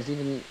songs, what?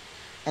 even,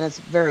 and it's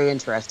very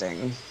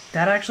interesting.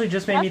 That actually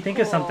just made me That's think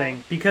of cool.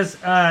 something because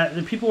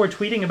the people were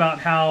tweeting about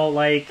how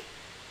like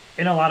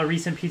in a lot of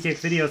recent PTX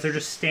videos they're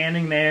just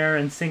standing there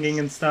and singing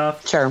and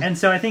stuff. Sure. And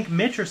so I think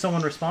Mitch or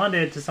someone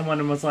responded to someone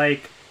and was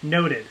like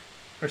noted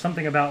or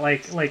something about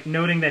like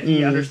noting that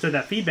he understood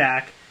that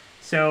feedback.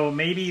 So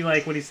maybe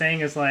like what he's saying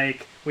is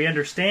like we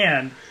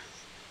understand,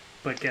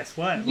 but guess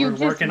what? You We're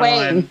just working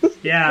wait. on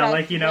yeah, Just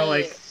like like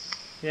wait.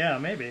 yeah,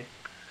 maybe.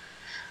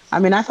 I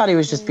mean, I thought he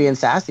was just being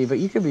sassy, but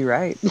you could be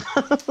right.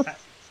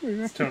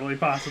 It's totally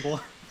possible.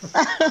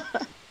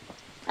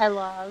 I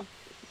love.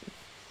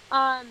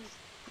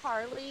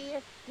 Carly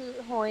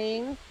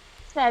Hoying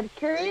said,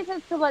 curious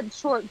as to what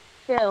short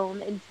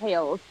film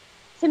entails.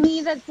 To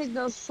me, that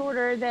signals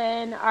shorter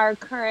than our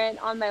current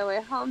On My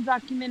Way Home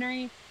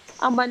documentary.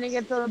 I'm wondering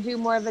if they'll do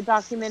more of a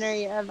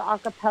documentary of a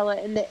cappella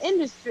in the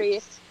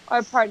industry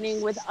or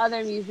partnering with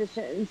other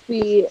musicians.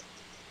 We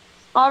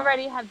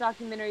already have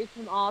documentaries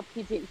from all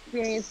PT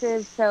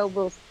experiences, so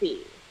we'll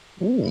see.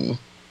 Ooh,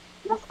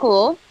 That's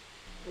cool.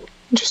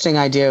 interesting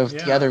idea of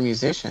the Yeah. other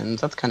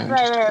musicians. That's kind of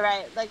Right, interesting.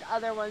 right, right. Like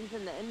other ones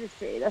in the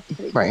industry. That's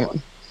pretty Right. cool.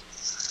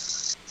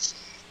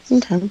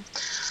 Okay.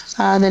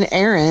 Then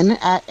Aaron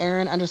at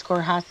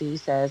Aaron_Hassey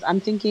says, I'm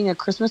thinking a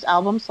Christmas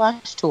album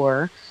 /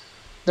 tour,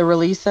 the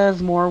release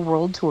of more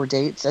world tour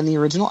dates, and the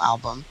original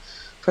album.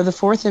 For the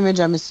fourth image,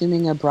 I'm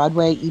assuming a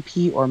Broadway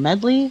EP or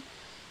medley.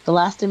 The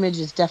last image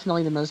is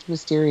definitely the most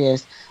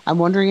mysterious. I'm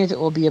wondering if it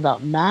will be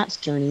about Matt's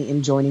journey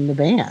in joining the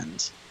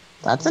band.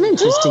 That's an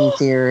interesting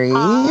theory.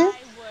 I would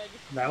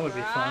That would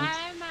be fun.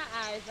 cry my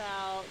eyes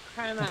out.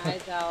 Cry my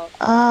eyes out.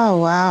 Oh,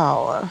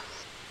 wow.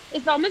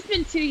 It's almost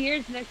been 2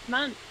 years next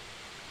month.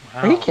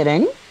 Wow. Are you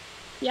kidding?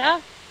 Yeah.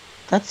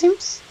 That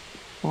seems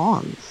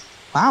long.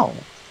 Wow.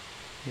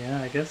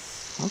 Yeah, I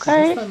guess. Okay,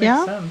 I guess that makes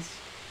yeah. sense.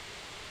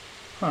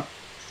 Huh.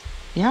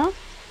 Yeah?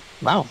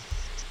 Wow.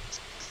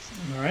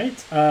 All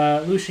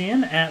right.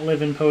 Lucian at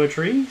Live in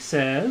Poetry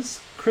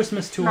says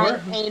Christmas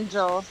tour. My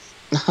angel.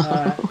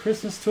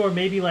 Christmas tour,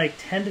 maybe like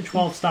 10 to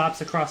 12 stops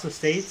across the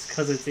states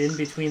because it's in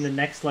between the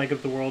next leg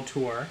of the world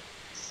tour.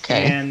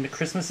 Okay. And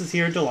Christmas is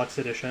Here Deluxe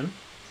Edition.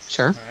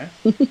 Sure.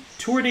 All right.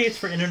 Tour dates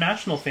for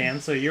international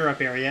fans, so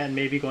Europe area, and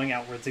maybe going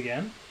outwards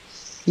again.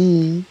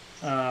 Mm.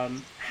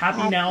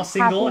 Happy Now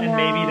single Happy and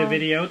maybe the Now.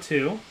 video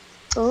too.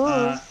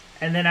 Ooh.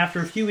 And then after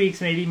a few weeks,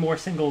 maybe more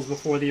singles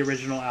before the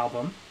original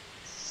album.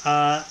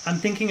 I'm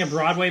thinking a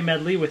Broadway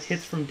medley with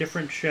hits from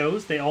different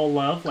shows they all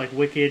love, like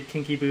Wicked,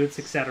 Kinky Boots,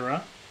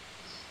 etc.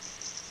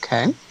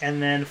 Okay.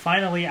 And then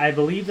finally, I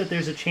believe that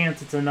there's a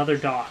chance it's another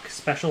doc,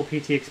 special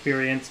PT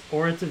experience,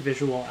 or it's a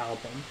visual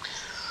album.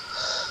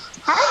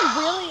 I'm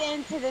really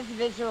into this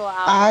visual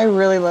album. I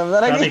really love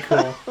that That'd idea. be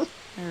cool.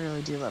 I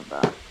really do love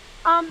that.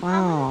 I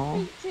Wow.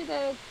 want to speak to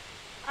the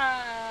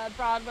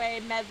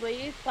Broadway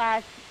medley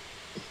slash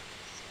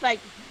like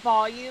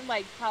volume,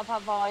 like top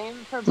up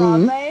volume for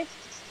Broadway.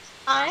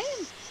 I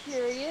am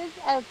curious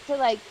as to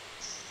like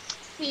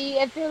see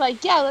if they're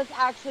like, yeah, let's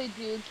actually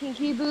do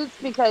Kinky Boots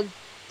because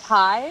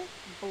Thai,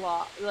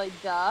 blah, like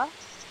duh,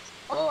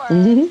 or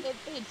Mhm.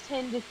 if they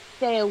tend to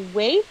stay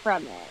away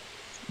from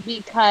it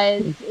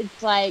because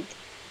it's like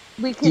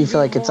we can. Do you feel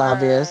like it's more-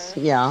 obvious?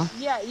 Yeah.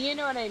 Yeah, you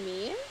know what I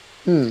mean.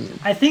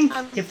 I think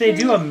I'm if they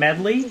do a curious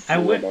medley, to see I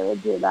where would they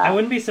would do that. I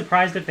wouldn't be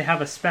surprised if they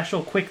have a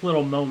special quick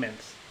little moment.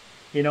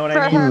 You know what for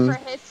I mean? her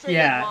for history.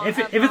 Yeah, if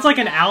it's like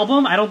an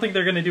album, I don't think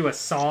they're gonna do a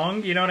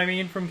song. You know what I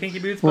mean from Kinky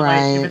Boots, but like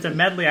if Right. it's a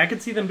medley, I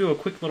could see them do a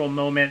quick little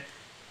moment.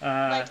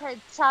 like her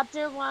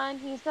chapter 1,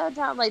 he's so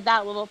down, like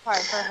that little part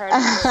for her. To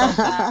do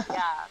that.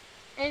 Yeah.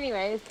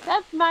 Anyways,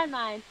 that's my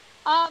mind.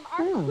 Our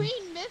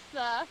queen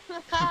Missa.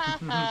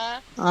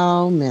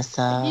 Oh,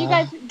 Missa. You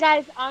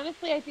guys,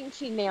 honestly, I think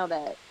she nailed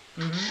it.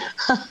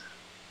 Mhm.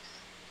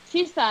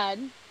 She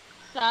said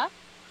stuff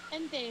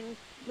and things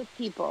with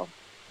people.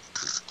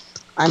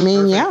 I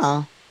mean, Perfect.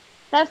 yeah.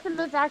 That's the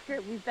most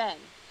accurate we've been.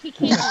 She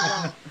can't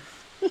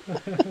be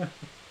wrong.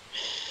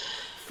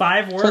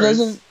 5 For those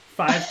words, of-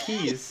 5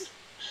 keys.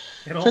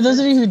 It all For those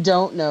of fits. you who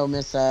don't know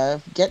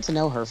Missa, get to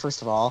know her,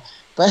 first of all.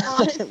 But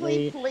Honestly,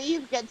 secondly,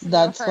 please get to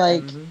that's know her.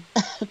 like Mhm.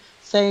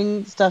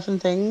 saying stuff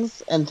and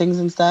things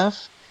and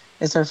stuff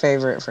is her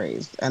favorite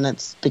phrase. And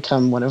it's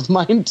become one of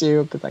mine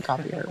too because I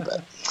copy her.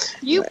 But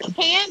You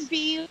can't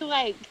be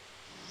like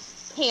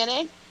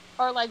panicked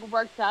or like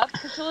worked up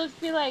because she'll just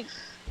be like,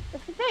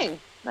 "It's a thing,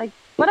 like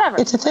whatever."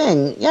 it's a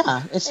thing.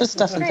 Yeah. It's just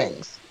stuff and great.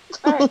 things.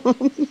 Right.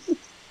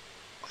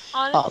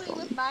 Honestly, Awesome.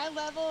 with my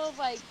level of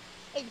like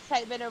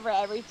excitement over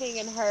everything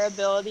and her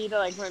ability to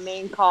like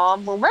remain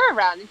calm when we're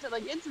around each other,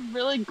 like it's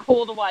really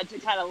cool to watch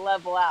it kind of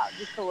level out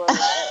just a little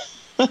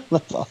bit.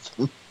 That's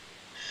awesome.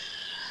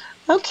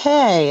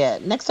 Okay,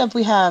 next up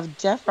we have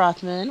Jeff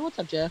Rothman. What's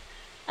up, Jeff?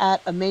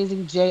 At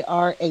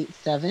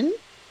AmazingJR87.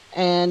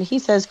 And he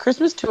says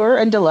Christmas tour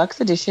and deluxe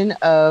edition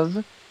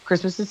of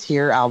Christmas is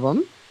Here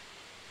album.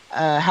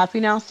 Happy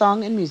Now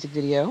song and music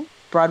video.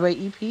 Broadway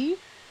EP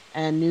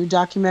and new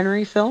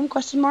documentary film, ?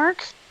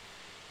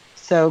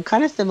 So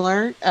kind of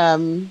similar.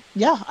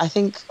 Yeah, I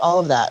think all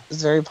of that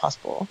is very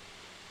possible.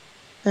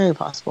 Very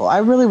possible. I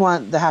really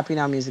want the Happy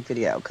Now music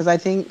video because I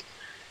think.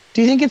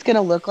 Do you think it's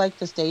gonna look like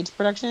the stage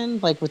production,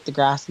 like with the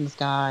grass in the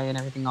sky and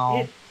everything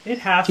all? It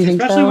has Do to, you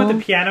think especially with so?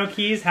 the piano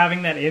keys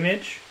having that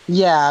image.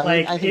 Yeah,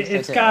 Like I think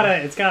it's so too.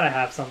 gotta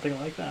have something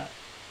like that.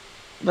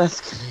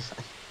 That's gonna be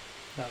fun.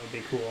 That would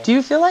be cool. Do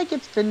you feel like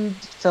it's been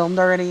filmed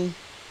already?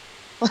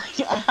 Like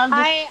I have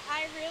this.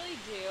 I really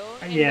do.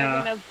 And Yeah.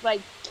 they're gonna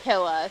like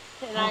kill us,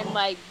 and I'm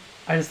like,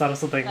 I just thought of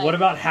something. Like- What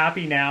about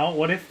Happy Now?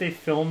 What if they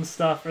film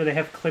stuff or they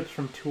have clips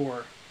from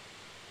tour,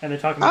 and they're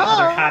talking about how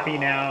they're happy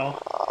now?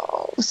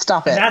 Oh,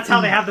 stop it. And that's how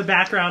they have the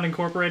background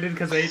incorporated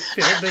because they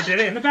did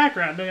it in the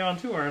background. They're on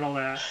tour and all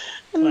that.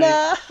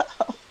 No.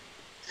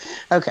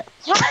 Okay,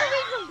 how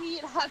do we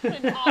delete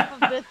Hudson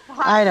off of this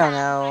podcast I don't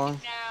know.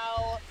 right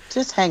now?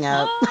 just hang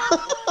up.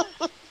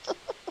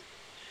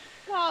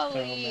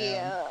 Golly.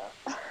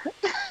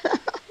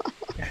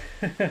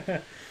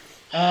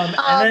 And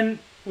then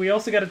we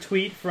also got a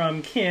tweet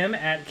from Kim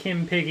at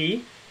Kim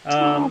Piggy.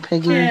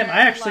 Piggy. Kim,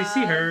 I actually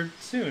see her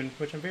soon,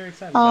 which I'm very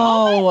excited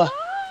about.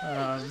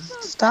 Oh,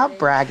 Sorry. stop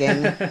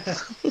bragging.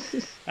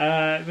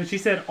 But she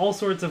said all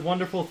sorts of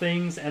wonderful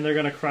things, and they're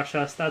gonna crush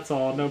us. That's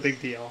all. No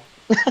big deal.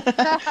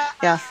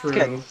 Yeah, True.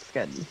 it's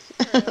good.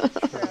 It's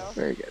good. True.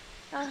 Very good.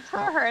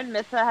 Her and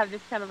Missa have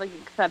just kind of like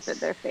accepted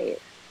their fate.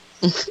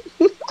 Yeah.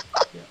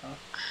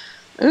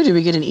 Oh, did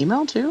we get an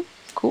email too?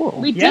 Cool.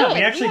 We Yeah, did.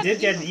 we actually have did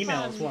get an emails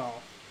email from as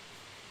well.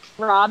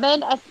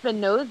 Robin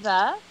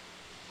Espinoza.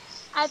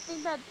 I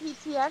think that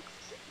PTX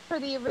for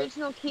the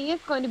original key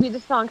is going to be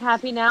the song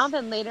Happy Now,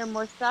 then later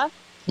more stuff.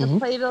 The Mhm.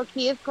 playbill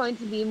key is going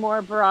to be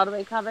more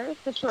Broadway covers.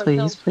 The short Please,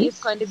 film key please. is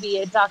going to be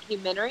a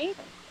documentary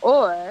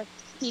or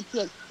PT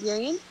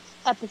Experience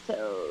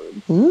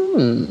episode.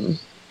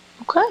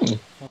 Okay.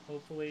 Well,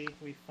 hopefully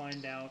we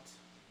find out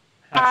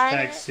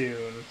I-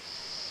 soon.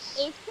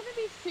 it's gonna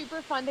be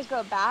super fun to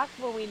go back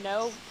when we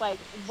know like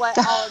what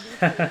all of these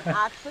things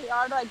actually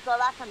are. To like go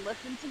back and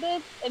listen to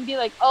this and be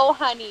like, oh,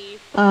 honey.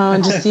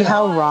 And just see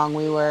how No wrong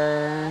we idea.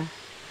 were.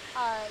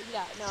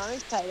 Yeah, no, I'm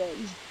excited.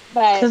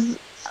 But Because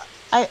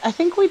I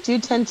think we do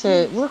tend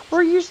to,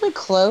 we're usually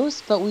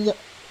close, but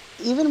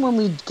even when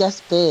we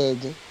guess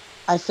big,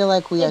 I feel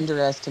like we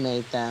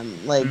underestimate them.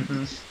 Like,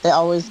 they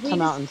always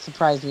come out and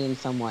surprise me in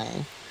some way.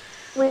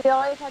 we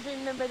always have to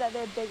remember that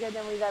they're bigger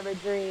than we've ever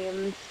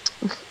dreamed.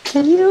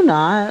 Can you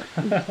not?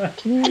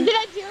 Can you? Did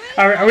I do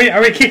it?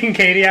 Are we kicking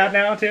Katie out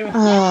now too?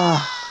 Nailed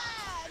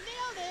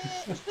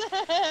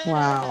it!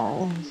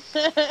 Wow.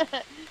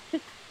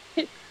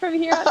 From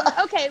here on,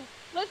 okay,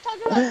 let's talk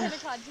about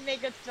Pentagon to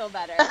make us feel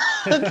better.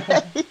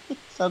 Okay.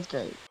 Sounds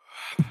great.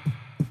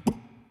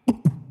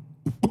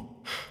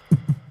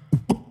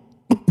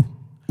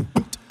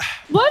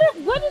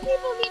 What do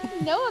people need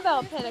to know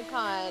about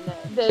Pentagon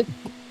this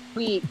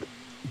week?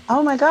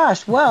 Oh my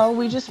gosh. Well,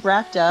 we just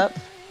wrapped up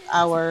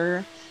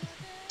our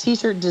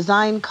t-shirt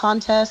design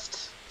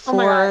contest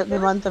for the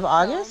month of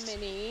August.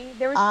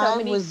 There were so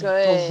many was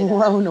good.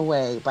 blown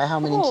away by how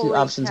many Holy cute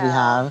options we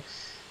cow. have.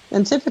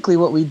 And typically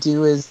what we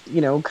do is,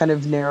 kind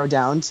of narrow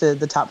down to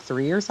the top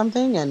 3 or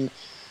something. And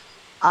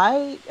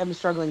I am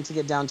struggling to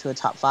get down to a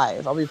top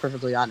 5. I'll be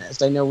perfectly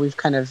honest. I know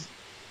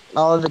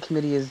all of the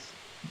committee is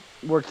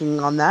working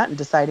on that and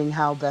deciding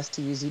how best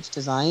to use each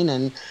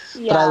design.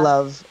 But I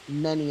love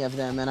many of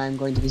them, and I'm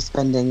going to be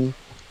spending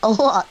a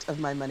lot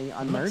of my money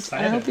on merch.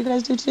 excited. And I hope you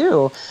guys do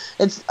too.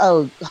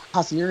 Hassan,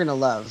 you're going to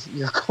love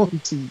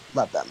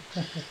them.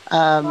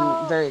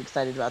 Very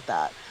excited about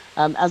that.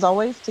 As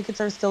always, tickets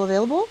are still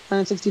available,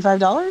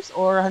 $165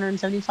 or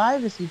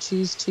 $175 if you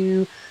choose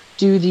to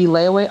do the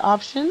layaway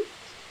option.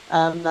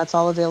 That's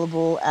all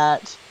available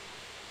at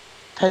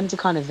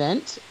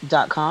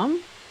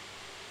pentaconevent.com,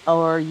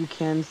 or you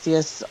can see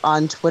us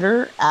on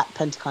Twitter at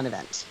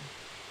pentaconevent.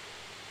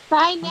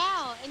 Buy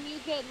now, and you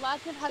get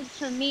lots of hugs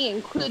from me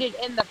included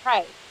in the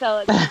price.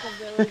 So it's a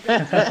really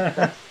good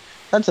deal.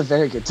 That's a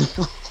very good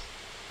deal.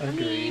 I mean,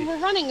 Agreed. we're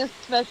running a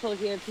special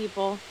here,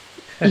 people.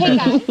 Hey,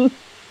 guys.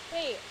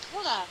 Wait,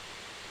 hold up.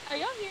 Are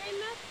y'all hearing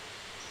this?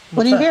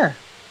 What do you hear?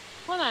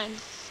 Hold on.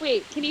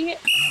 Wait, can you hear?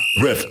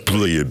 Ref,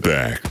 play it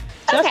back.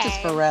 Justice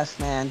Okay. for Ref,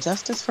 man.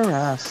 Justice for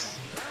Ref.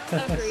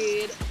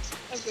 Agreed.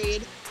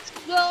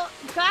 Well,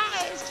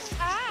 guys,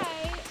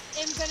 I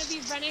am going to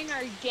be running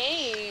our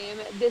game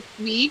this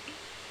week.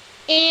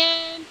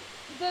 And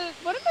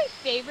one of my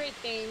favorite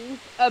things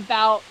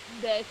about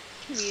this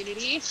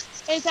community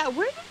is that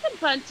we're just a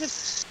bunch of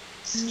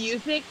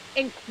music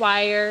and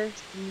choir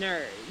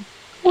nerds.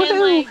 And,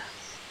 Woohoo.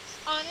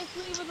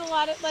 honestly, with a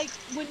lot of,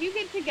 when you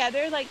get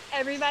together,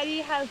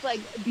 everybody has,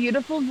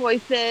 beautiful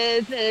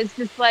voices, and it's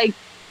just,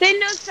 they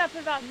know stuff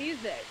about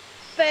music.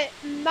 But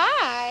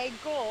my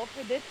goal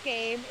for this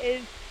game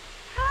is,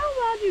 how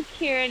well do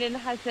Kieran and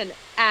Hassan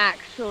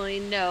actually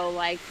know,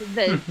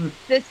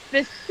 the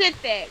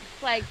specifics,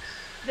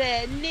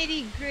 the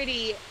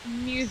nitty-gritty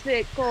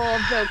musical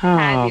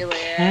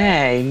vocabulary?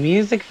 Okay,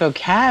 music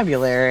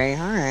vocabulary.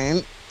 All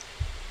right.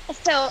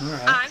 So,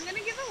 right. I'm going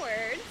to give a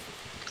word.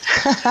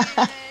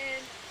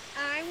 And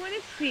I want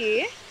to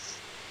see.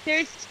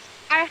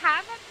 I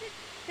have up to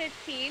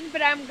 15,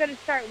 but I'm going to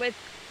start with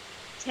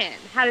 10.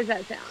 How does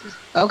that sound?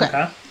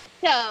 Okay.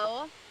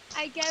 So,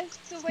 I guess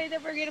the way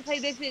that we're going to play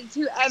this is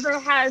whoever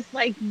has,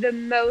 the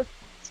most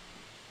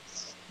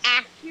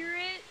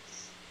accurate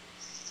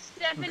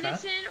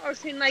definition or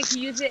can,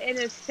 use it in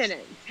a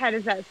sentence. How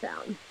does that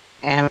sound?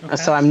 And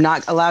so I'm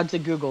not allowed to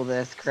Google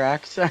this,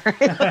 correct? All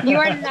right. You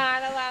are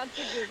not allowed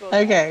to Google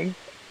this. Okay.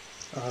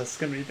 Oh, this is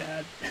gonna be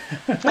bad.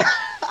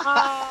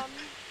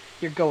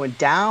 You're going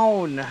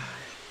down.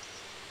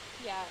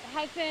 Yeah,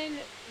 Hudson,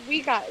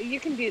 you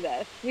can do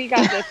this. We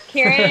got this.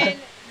 Karen,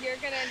 you're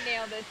gonna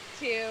nail this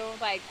too.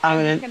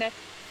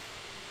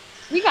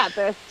 We got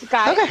this,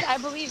 guys. Okay. I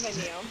believe in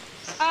you.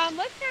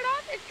 Let's start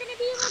off. It's gonna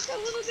be a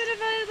little bit of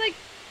a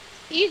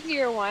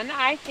easier one,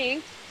 I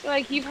think.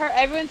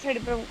 Everyone's heard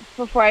it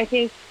before, I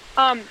think.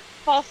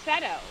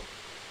 Falsetto.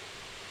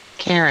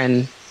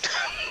 Karen.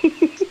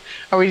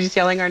 Are we just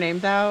yelling our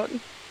names out?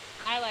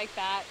 I like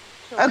that.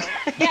 Sure.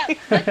 Okay. Yeah,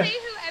 let's say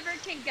whoever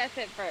can guess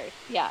it first.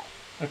 Yeah.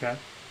 Okay.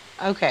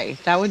 Okay,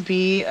 that would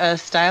be a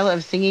style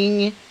of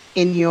singing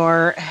in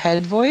your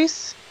head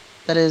voice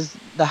that is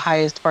the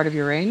highest part of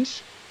your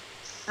range.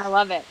 I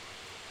love it.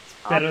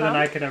 Better than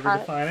Awesome. I could ever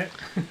define it.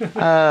 I was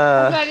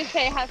about to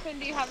say, Hassan,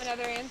 do you have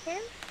another answer?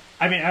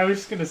 I mean, I was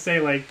just gonna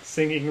say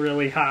singing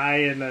really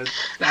high and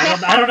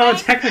I don't know a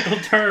technical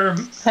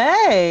term.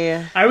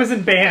 Hey. I was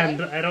in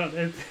band. I don't.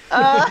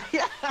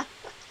 Yeah.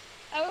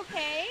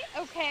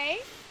 Okay.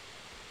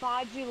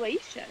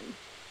 Modulation.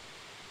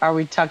 Are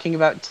we talking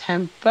about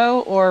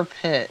tempo or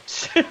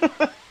pitch?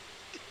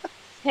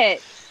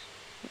 Pitch.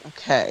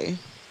 Okay.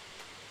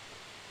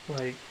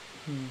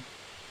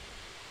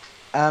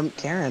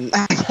 Karen.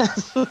 I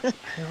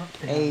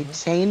don't A know.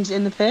 change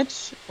in the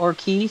pitch or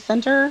key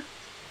center?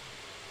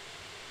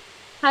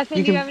 Hassan,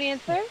 You do you can- have an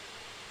answer?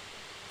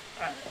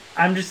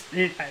 I'm just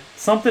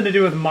something to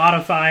do with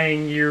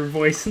modifying your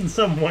voice in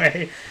some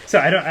way. So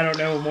I don't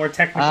know a more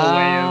technical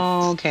way of.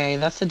 Oh, okay.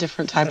 That's a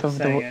different type of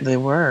saying it. the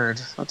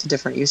word. That's a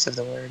different use of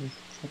the word.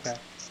 Okay.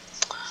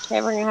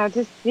 Okay, we're gonna have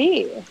to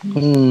see.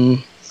 Hmm.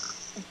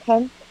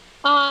 Okay.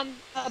 A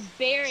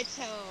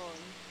baritone.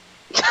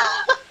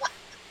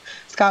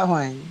 Scott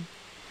Hoying.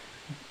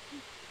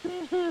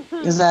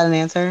 Is that an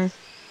answer?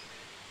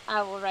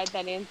 I will write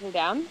that answer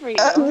down for you.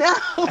 No.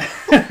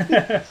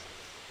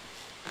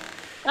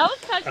 That was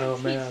such Oh, a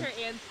man. teacher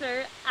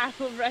answer. I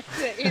will write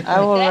the answer I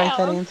will down. write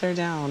that answer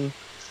down.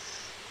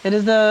 It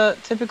is a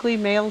typically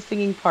male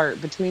singing part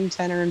between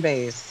tenor and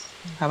bass.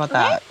 How about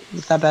that?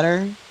 Is that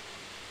better?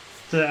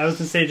 So I was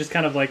gonna say just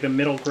kind of like the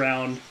middle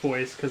ground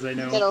voice because I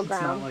know Middle it's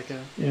ground. not like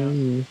a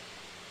Mm.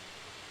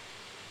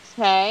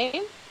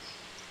 Okay.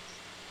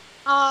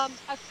 A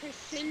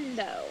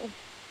crescendo.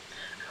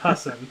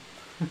 Hussin.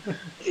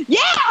 Yeah,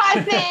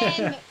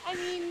 Hudson! I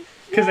mean...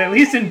 'Cause at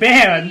least in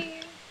band,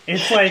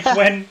 It's like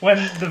when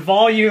the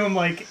volume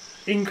like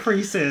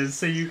increases,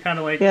 so you kind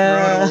of like Yeah.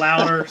 grow to a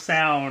louder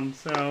sound.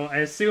 So I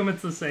assume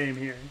it's the same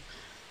here.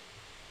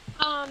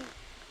 So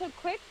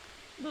quick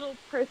little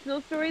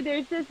personal story.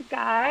 There's this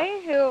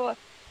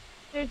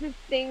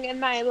thing in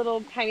my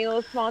little tiny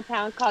little small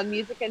town called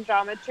Music and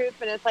Drama Troupe,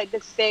 and it's like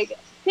this big,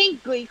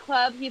 think Glee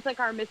Club. He's like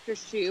our Mr.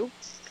 Shoe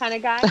kind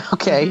of guy.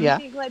 Okay, yeah.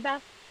 Think like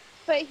that.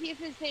 But he's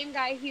the same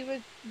guy. He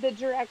was the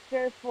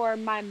director for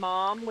my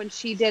mom when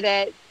she did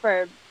it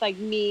for like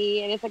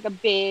me, and it's like a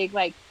big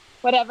like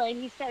whatever.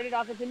 And he started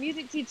off as a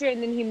music teacher,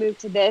 and then he moved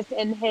to this.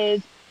 And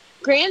his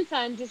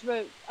grandson just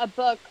wrote a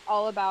book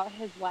all about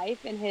his life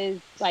and his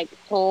like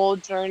whole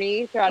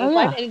journey throughout his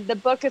life. And the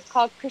book is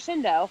called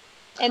Crescendo,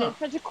 and it's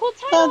such a cool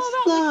title. That's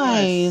about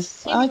like,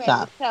 nice. I like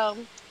that. So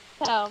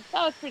that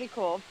was pretty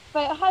cool.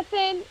 But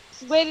Hudson,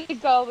 way to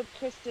go with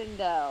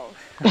Crescendo.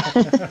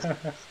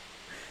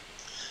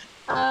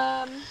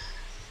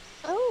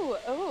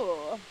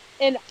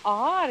 An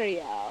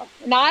aria.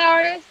 Not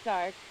Arya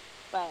Stark,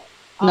 but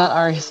Not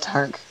Arya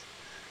Stark.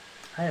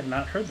 I have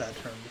not heard that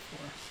term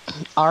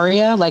before.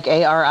 Aria, like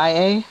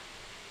ARIA?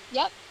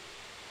 Yep.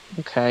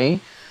 Okay.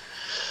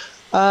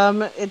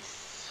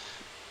 It's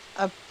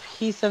a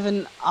piece of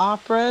an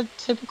opera,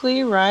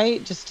 typically,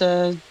 right?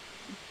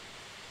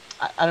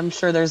 I'm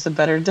sure there's a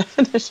better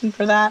definition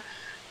for that.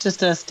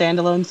 Just a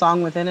standalone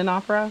song within an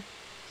opera.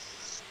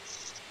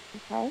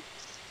 Okay.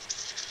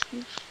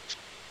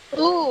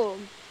 Ooh.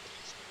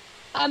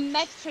 A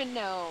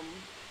metronome.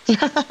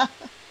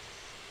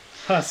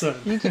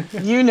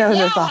 Hussin. You know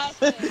Yeah, this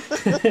often.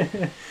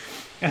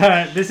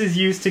 Hudson. This is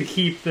used to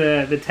keep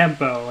the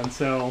tempo, and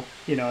so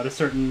at a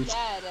certain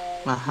Yeah, it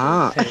is.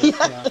 Uh-huh. pace.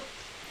 Yeah.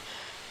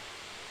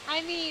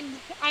 I mean,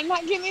 I'm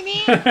not giving the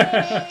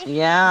answer.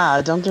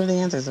 Yeah, don't give the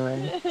answers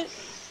away.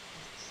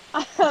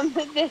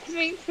 This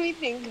makes me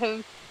think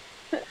of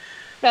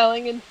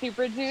spelling in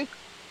Super Juice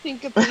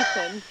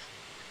syncopation.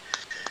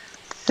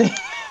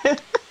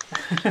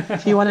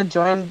 If you want to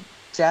join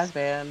jazz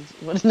band,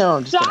 no,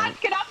 I'm just Josh, kidding.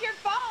 get off your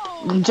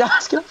phone!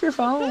 Josh, get off your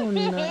phone.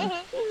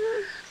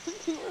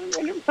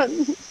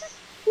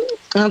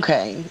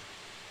 Okay.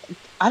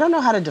 I don't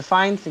know how to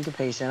define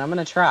syncopation. I'm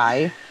going to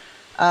try.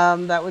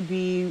 That would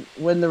be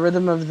when the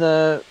rhythm of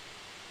the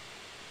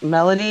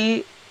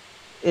melody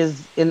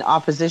is in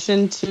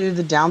opposition to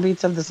the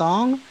downbeats of the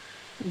song.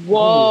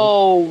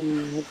 Whoa!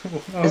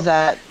 Is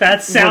that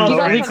sounds remotely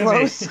right to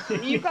close?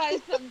 me. You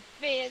got some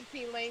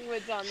fancy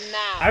language on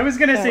that. I was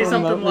gonna say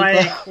something Remotely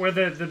like close. where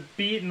the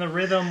beat and the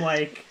rhythm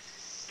like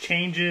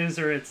changes,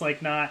 or it's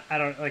like not. I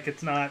don't like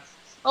it's not.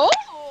 Oh,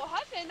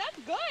 Hudson, that's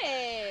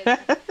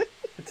good.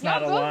 It's Y'all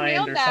not both aligned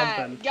nailed or that.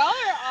 something. Y'all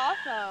are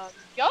awesome.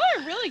 Y'all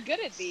are really good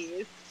at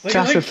these. Look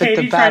Joshua at fit the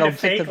Katie battle, trying to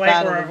fit the fake like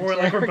battle we're of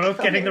like we're both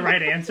Jericho. getting the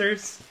right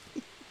answers.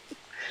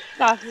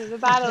 Joshua, the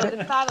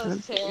battle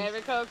is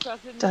Jericho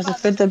crossing the Does it battle.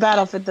 fit the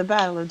battle, fit the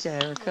battle of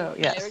Jericho?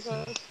 Yes.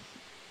 Jericho.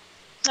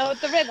 No,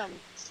 it's the rhythm.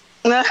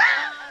 I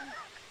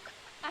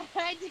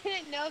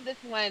didn't know this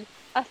one.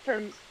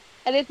 And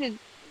this is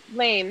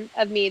lame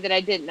of me that I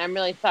didn't. I'm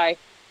really sorry.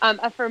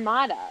 A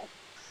fermata.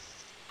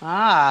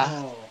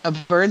 Oh, A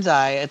bird's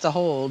eye. It's a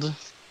hold.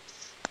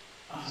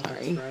 that's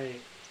Sorry.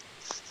 right.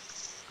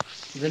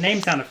 The name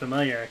sounded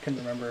familiar. I couldn't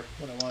remember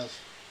what it was.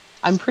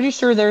 I'm pretty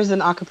sure there's an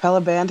a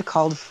cappella band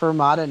called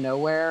Fermata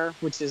Nowhere,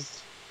 which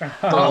is Oh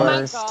my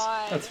worst.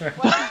 god. That's right.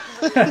 What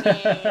a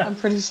great I'm name.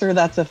 pretty sure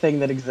that's a thing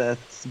that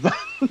exists. But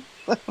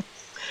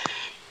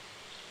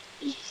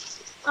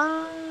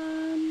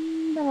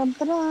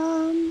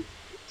Ba-dum-ba-dum.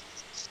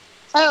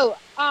 Oh,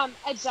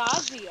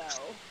 Adagio.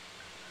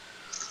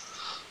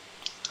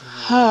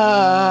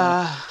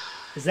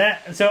 Is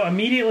that so?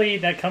 Immediately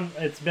that comes.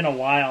 It's been a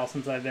while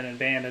since I've been in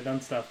band and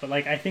done stuff, but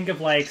like I think of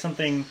like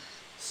something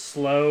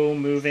slow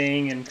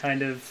moving and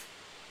kind of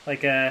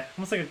like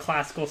almost like a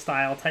classical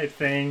style type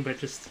thing, but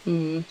just I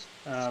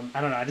don't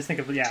know. I just think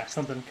of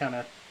something kind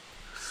of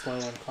slow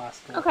and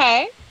classical.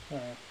 Okay.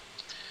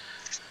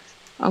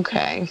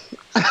 okay.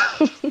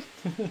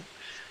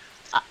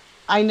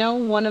 I know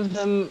one of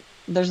them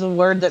there's a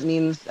word that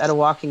means at a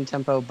walking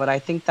tempo, but I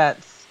think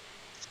that's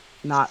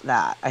not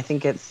that. I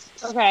think it's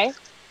Okay.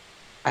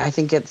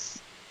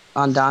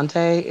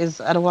 andante is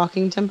at a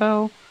walking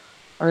tempo,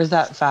 or is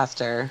that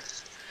faster?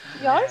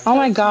 Y'all are Oh so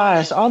my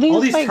gosh, smart. all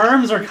these Like,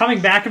 terms are coming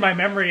back in my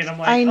memory, and I'm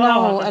like, I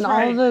know, oh, that's and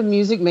right. all the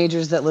music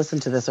majors that listen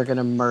to this are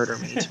gonna murder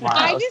me I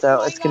tomorrow, just so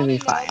want it's gonna y'all be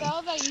to know, fine.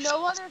 though, like,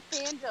 no other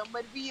fandom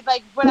would be,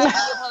 like, would I be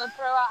able to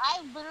throw out.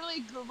 I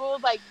literally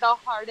Googled, like, the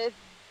hardest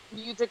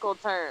musical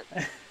terms.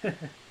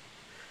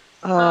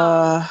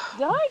 Uh,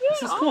 Y'all are doing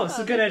This is cool. This is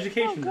awesome. good This is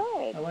education. So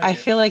good. I like I it.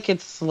 feel like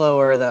it's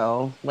slower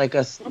though, like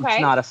it's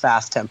Okay. not a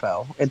fast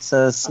tempo. It's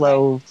a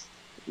slow.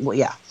 Well,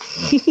 yeah.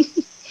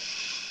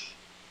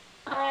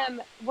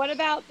 What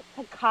about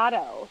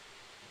staccato?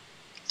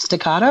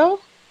 Staccato?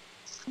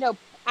 No,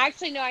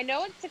 actually, no. I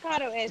know what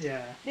staccato is.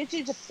 Yeah. This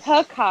is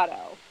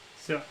piccato.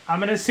 So I'm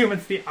gonna assume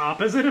it's the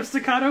opposite of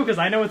staccato because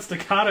I know what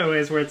staccato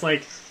is, where it's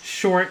like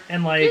short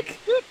and like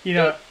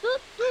yeah,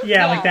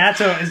 like that.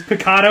 So is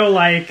piccato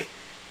like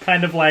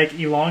kind of like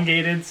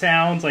elongated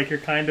sounds? Like you're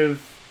kind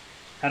of,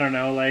 I don't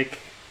know, like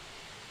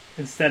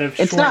instead of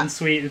It's short not- and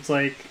sweet, it's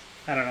like,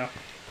 I don't know,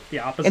 the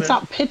opposite. It's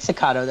not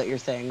pizzicato that you're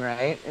saying,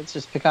 right? It's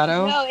just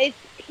piccato. No, it's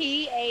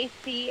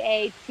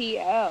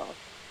Pacato.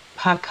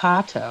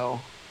 Paccato.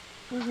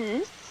 Mm-hmm.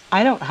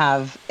 I don't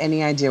have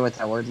any idea what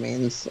that word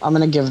means. I'm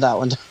gonna give that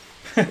one.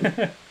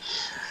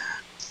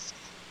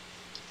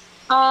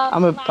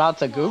 I'm about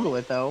to Google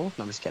it though.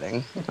 No, I'm just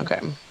kidding.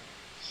 Okay.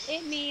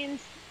 It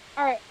means,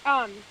 all right.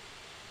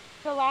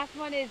 The last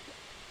one is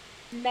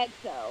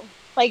mezzo.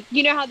 Like,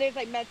 you know how there's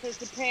like mezzo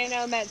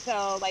soprano,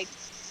 mezzo like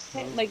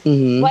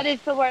Mhm. what is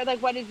the word?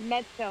 Like, what does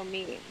mezzo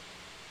mean?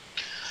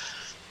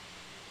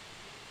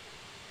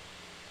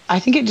 I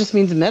think it just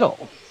means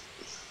middle.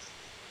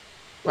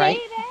 Right?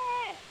 Baby,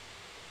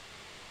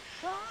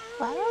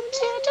 Why don't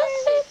you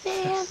just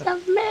sit there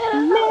in the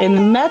middle? In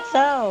the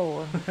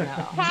mezzo.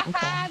 No. Okay.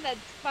 That's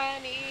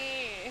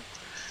funny.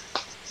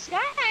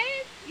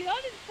 Guys, y'all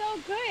did so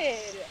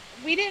good.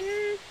 We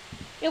didn't.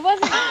 It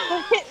wasn't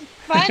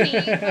funny,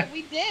 but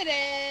we did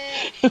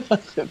it. It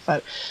wasn't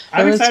fun.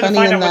 I'm It was excited to funny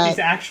find in out what that- these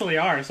actually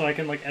are, so I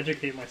can like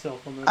educate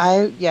myself on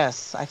this.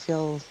 Yes, I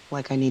feel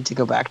like I need to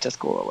go back to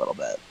school a little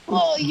bit.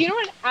 Well, you know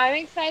what I'm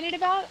excited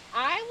about?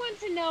 I want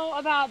to know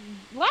about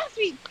last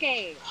week's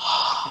game.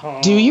 Oh,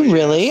 Do you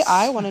really? yes.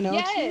 I want to know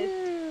Yes.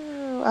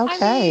 too. I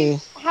Okay.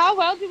 mean, how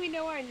well do we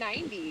know our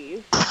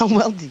 90s? How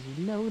well do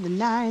you know the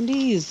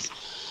 90s?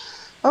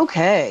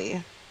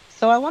 Okay.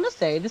 So I want to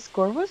say the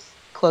score was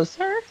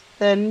closer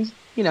than,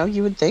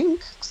 you would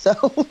think. So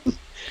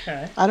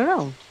Okay. I don't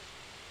know.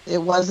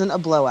 It wasn't a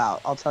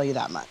blowout, I'll tell you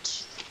that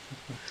much.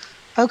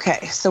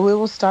 Okay, so we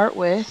will start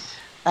with,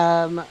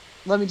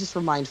 let me just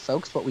remind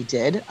folks what we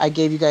did. I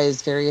gave you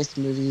guys various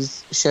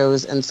movies,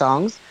 shows, and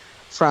songs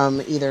from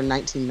either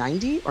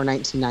 1990 or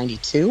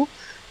 1992,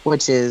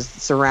 which is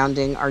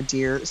surrounding our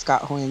dear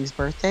Scott Hoying's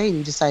birthday. And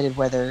you decided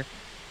whether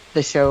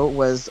the show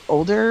was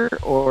older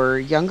or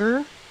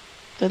younger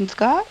than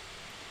Scott.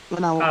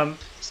 And I'll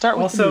start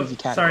with the Also, movie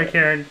category. sorry,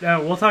 Karen.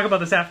 We'll talk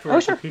about this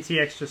afterwards. Oh, sure.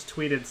 PTX just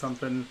tweeted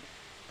something.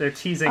 They're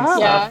teasing Oh.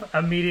 stuff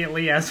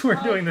immediately as we're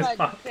doing this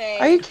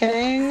podcast. Are you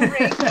kidding?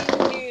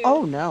 Breaking news.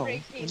 Oh no!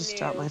 Breaking I just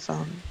dropped my news.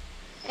 phone.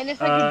 And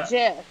it's like a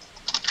GIF.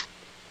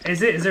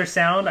 Is there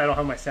sound? I don't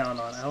have my sound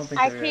on. I don't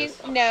think I there is.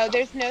 can't. No,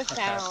 there's no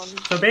sound.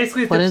 So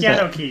basically, it's What the is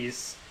piano it?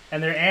 keys,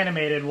 and they're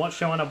animated,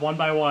 showing up one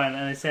by one.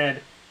 And I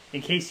said,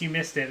 in case you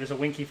missed it, there's a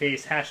winky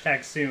face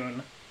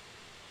 #soon.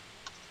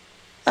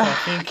 So I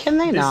think Can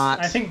they not?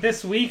 I think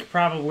this week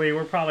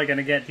we're probably going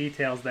to get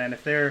details then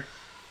if they're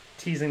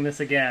teasing this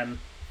again.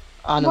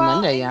 On a Well,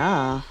 Monday, and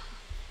yeah.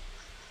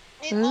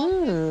 It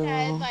also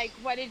said, Ooh. like,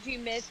 what did you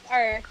miss?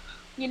 Or,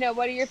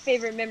 what are your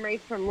favorite memories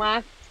from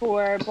last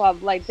tour? Blah,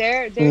 blah. Like,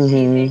 they're Mhm.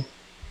 teasing.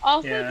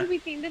 Also, Yeah. do we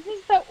think this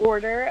is the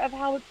order of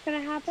how it's going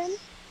to happen?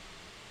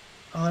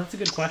 Oh, that's a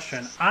good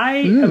question.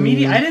 I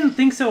Mm. I didn't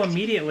think so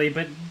immediately,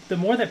 but the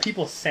more that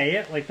people say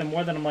it, like the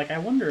more that I'm like, I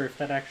wonder if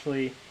that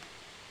actually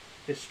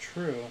is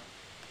true.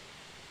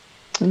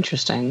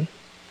 Interesting.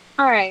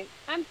 All right.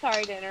 I'm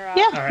sorry to interrupt.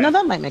 Yeah, All right. no,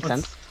 that might make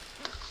Let's- sense.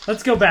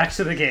 Let's go back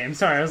to the game.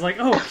 Sorry, I was like,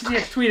 oh,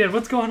 PTX tweeted.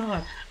 What's going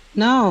on?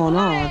 No, no.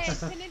 Why?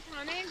 it's-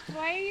 Pentatonic,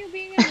 why are you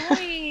being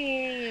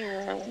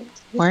annoying?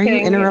 Why are you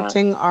kidding,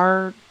 interrupting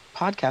our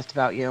podcast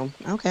about you?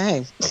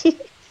 Okay.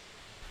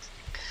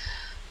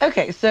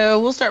 Okay, so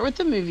we'll start with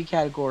the movie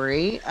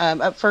category.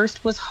 Up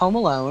first was Home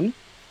Alone.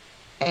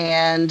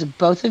 And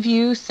both of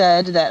you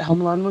said that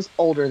Home Alone was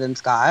older than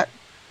Scott.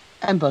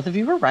 And both of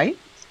you were right.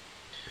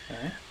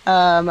 Okay.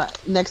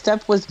 Next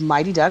up was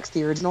Mighty Ducks,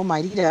 the original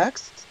Mighty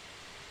Ducks.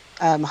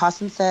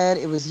 Hassan said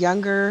it was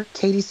younger.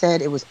 Katie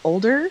said it was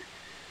older.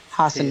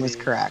 Hassan was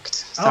Katie.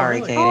 correct. Oh, Sorry,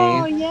 really? Katie.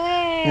 Oh,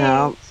 yay.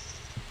 No.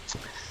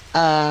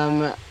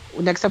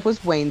 Next up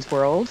was Wayne's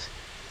World.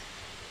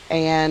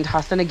 And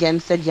Hassan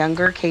again said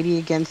younger. Katie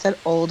again said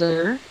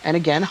older. And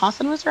again,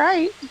 Hassan was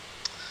right.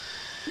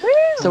 Woo.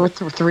 So we're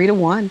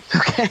 3-1.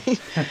 Okay.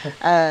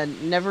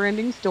 Never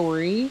Ending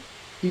Story.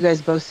 You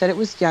guys both said it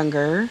was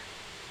younger.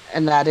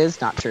 And that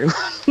is not true.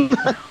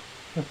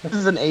 This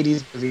is an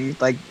 80s movie.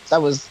 Like,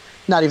 that was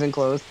not even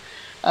close.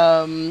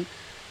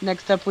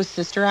 Next up was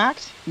Sister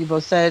Act. You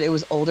both said it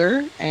was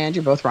older, and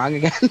you're both wrong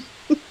again.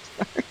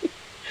 Sorry.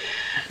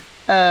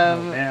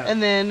 Man.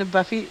 And then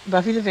Buffy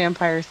the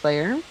Vampire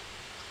Slayer.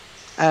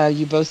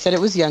 You both said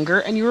it was younger,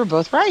 and you were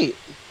both right.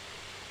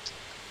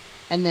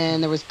 And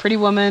then there was Pretty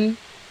Woman.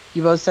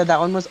 You both said that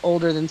one was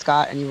older than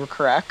Scott, and you were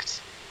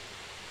correct.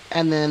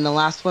 And then the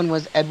last one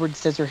was Edward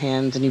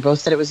Scissorhands, and you both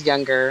said it was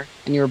younger,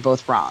 and you were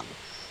both wrong.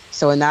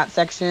 So in that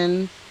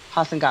section,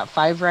 Hassan got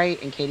 5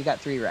 right, and Katie got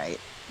 3 right.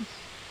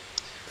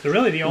 So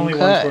really, the only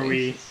ones where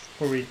we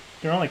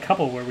there are only a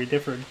couple where we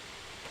differed.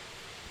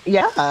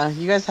 Yeah,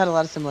 you guys had a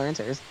lot of similar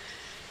answers.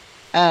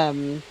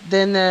 Then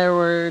there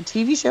were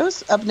TV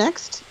shows up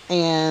next,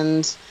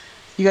 and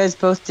you guys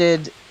both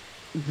did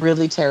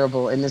really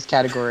terrible in this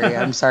category.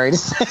 I'm sorry to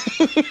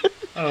say.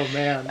 Oh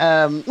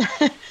man.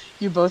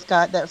 You both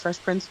got that Fresh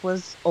Prince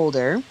was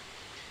older,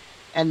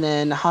 and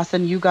then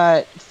Hassan, you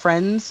got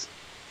Friends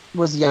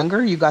was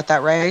younger. You got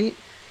that right,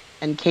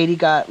 and Katie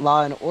got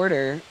Law and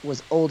Order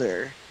was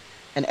older,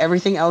 and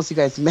everything else you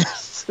guys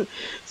missed.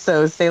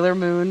 So Sailor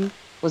Moon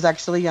was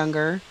actually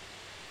younger.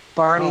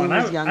 Barney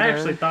was younger. I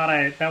actually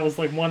thought that was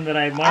like one that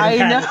I might I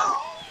have know.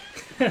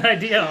 had an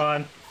idea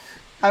on.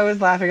 I was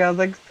laughing. I was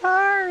like,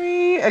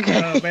 sorry.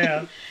 Okay. Oh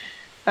man.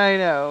 I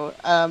know.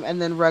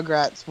 And then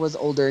Rugrats was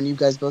older, and you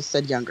guys both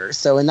said younger.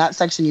 So in that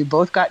section, you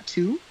both got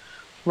 2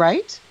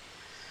 right.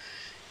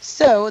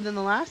 So then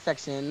the last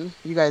section,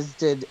 you guys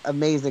did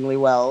amazingly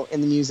well in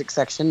the music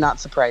section.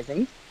 Not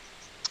surprising.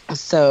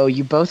 So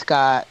you both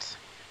got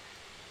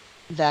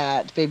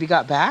that Baby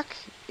Got Back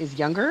is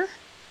younger.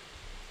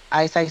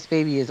 Ice Ice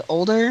Baby is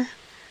older.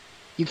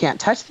 You Can't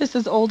Touch This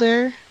is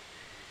older.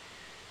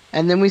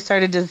 And then we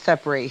started to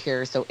separate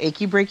here. So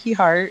Achy Breaky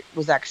Heart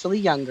was actually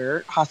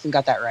younger. Hassan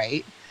got that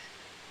right.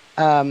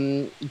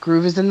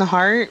 Groove is in the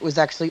Heart was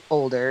actually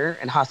older,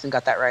 and Hassan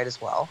got that right as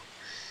well.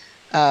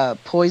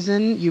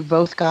 Poison, you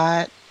both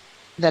got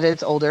that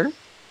it's older.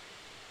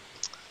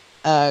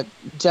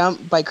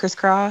 Jump by Criss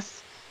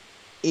Cross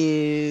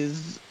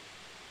is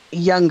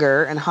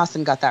younger, and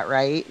Hassan got that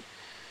right.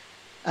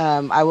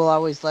 I Will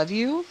Always Love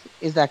You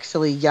is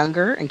actually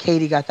younger, and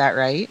Katie got that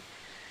right.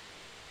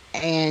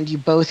 And you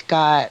both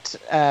got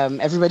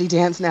Everybody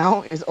Dance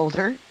Now is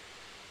older.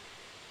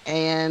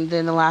 And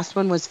then the last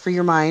one was Free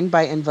Your Mind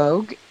by En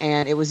Vogue,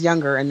 and it was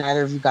younger, and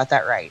neither of you got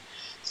that right.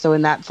 So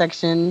in that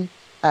section,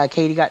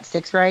 Katie got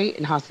 6 right,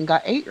 and Hassan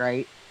got 8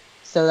 right.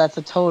 So that's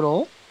a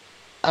total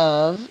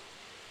of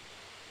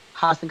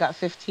Hassan got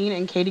 15,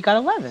 and Katie got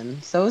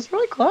 11. So it was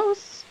really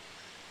close.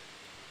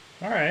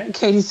 All right.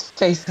 Katie's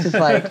face is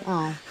like,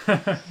 oh.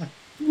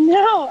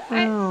 No,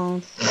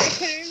 Oh. I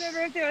couldn't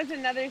remember if there was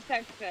another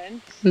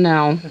section.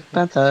 No,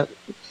 that's it.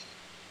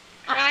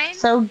 I'm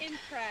So-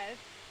 impressed.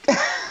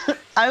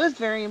 I was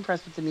very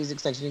impressed with the music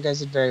section. You guys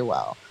did very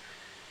well.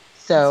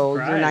 So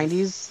your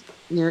Surprise.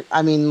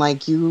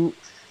 90s,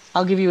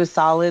 I'll give you a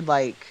solid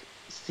like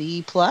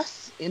C+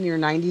 in your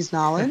 90s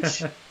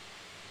knowledge.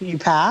 You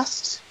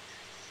passed,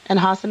 and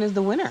Hassan is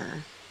the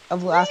winner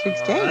of last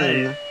week's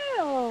game. Right.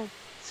 Oh,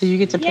 So you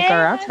get to pick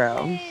our yes,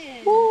 outro.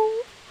 man.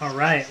 Woo. All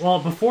right. Well,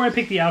 before I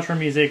pick the outro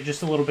music,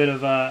 just a little bit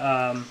of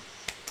a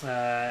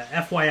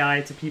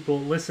FYI to people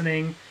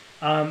listening.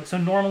 So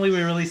normally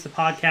we release the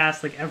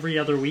podcast like every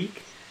other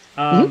week,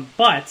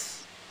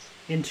 but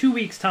in 2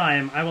 weeks'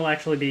 time, I will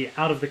actually be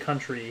out of the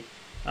country.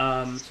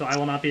 So I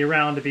will not be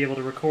around to be able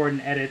to record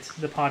and edit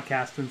the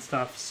podcast and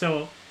stuff.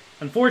 So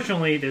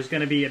unfortunately, there's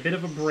going to be a bit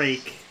of a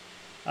break,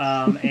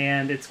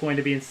 and it's going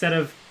to be, instead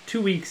of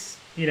 2 weeks,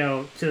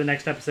 to the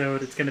next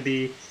episode, it's going to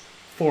be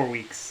 4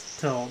 weeks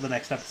till the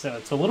next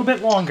episode. So a little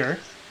bit longer.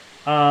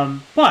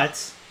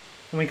 But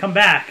when we come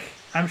back,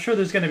 I'm sure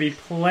there's going to be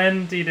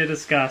plenty to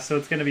discuss. So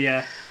it's going to be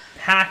a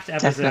packed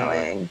episode.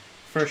 Definitely.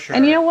 For sure.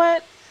 And you know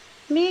what?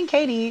 Me and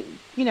Katie,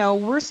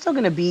 we're still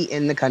going to be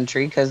in the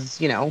country because,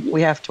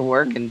 we have to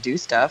work and do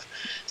stuff.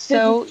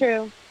 So, This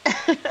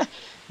is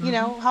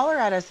true. holler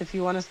at us if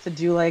you want us to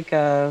do like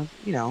a,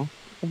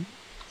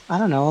 I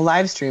don't know, a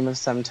live stream of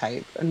some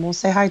type, and we'll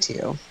say hi to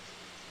you.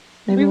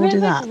 Maybe we'll really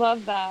do that.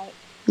 love that.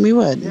 We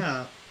would.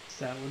 Yeah,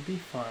 that would be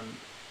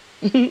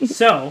fun.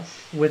 So,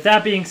 with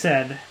that being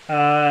said,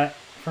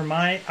 for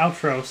my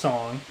outro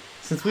song,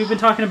 since we've been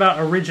talking about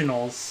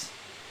originals,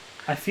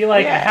 I feel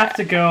like I have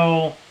to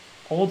go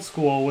old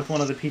school with one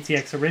of the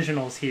PTX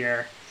originals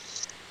here,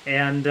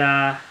 and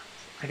I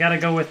gotta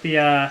go with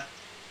the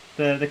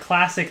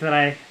classic that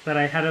I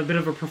had a bit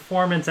of a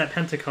performance at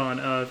Pentacon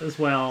of as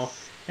well,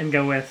 and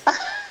go with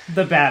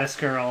The Baddest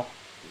Girl.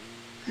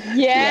 Yes.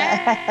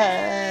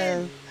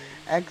 Yes.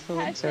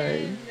 Excellent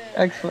choice. Hudson.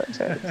 Excellent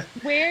choice.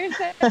 Where's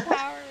the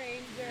Power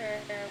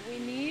Ranger? We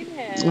need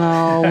him.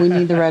 Oh, we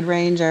need the Red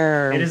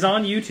Ranger. It is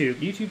on YouTube,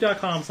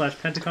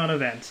 youtube.com/Pentacon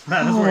event.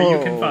 That is where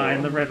you can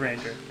find the Red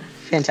Ranger.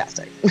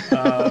 Fantastic.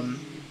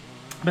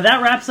 But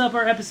that wraps up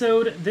our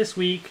episode this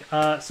week.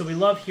 So we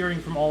love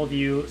hearing from all of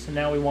you. So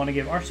now we want to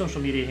give our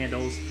social media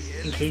handles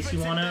in case you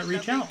want to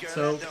reach out.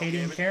 So Katie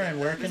and Karen,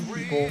 where can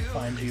people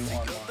find you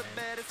online?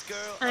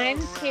 I'm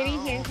Katie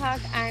Hancock.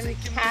 I'm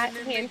Kat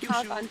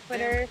Hancock on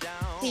Twitter.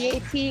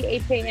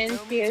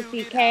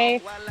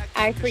 CATHANCOCK.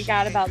 I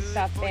forgot about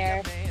stuff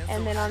there.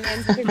 And then on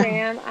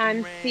Instagram,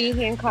 I'm C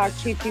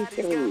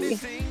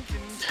Hancock223.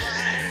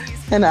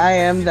 And I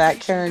am that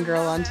Karen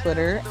girl on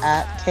Twitter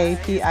at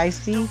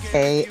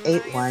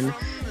KPICK81.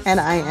 And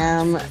I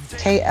am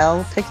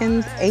KL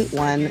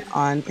Pickens81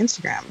 on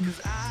Instagram.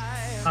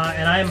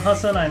 And I am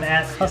Hassan. I'm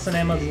at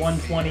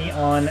HassanAhmed120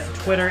 on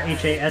Twitter,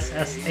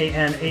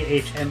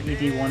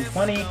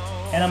 HASSANAHMED120.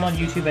 And I'm on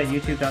YouTube at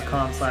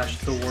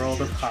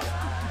youtube.com/theworldofpop.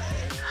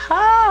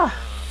 Ha!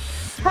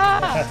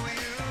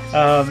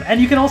 And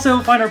you can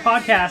also find our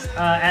podcast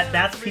at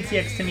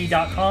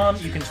that'sptxtome.com.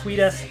 You can tweet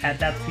us at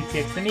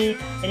that'sptxtome,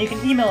 and you can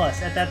email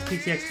us at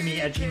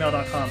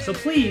that'sptxtome@gmail.com. So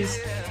please,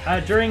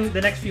 during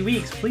the next few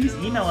weeks, please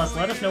email us.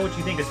 Let us know what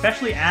you think,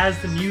 especially as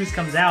the news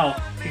comes out,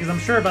 because I'm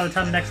sure by the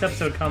time the next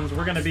episode comes,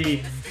 we're going to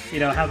be,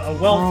 have a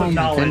wealth of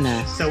knowledge.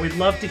 Goodness. So we'd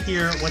love to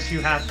hear what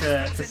you have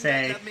to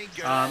say,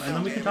 and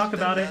then we can talk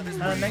about it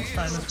next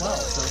time as well.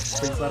 So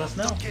please let us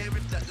know. All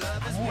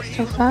right.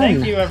 So fun.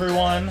 Thank you,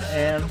 everyone,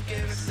 and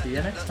see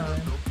you next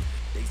time.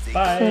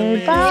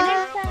 Bye.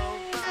 Bye.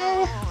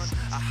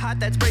 A heart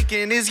that's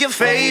breaking is your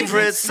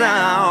favorite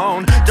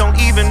sound. Don't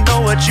even know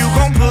what you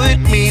gon' put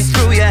me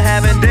through. You're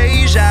having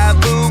deja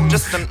vu,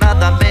 just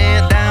another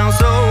man down.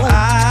 So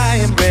I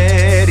am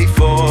ready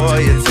for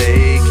you.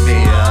 Take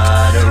me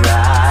on a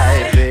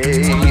ride,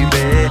 baby.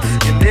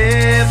 You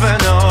never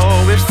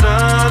know if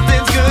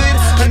something's good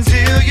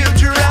until you've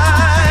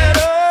tried.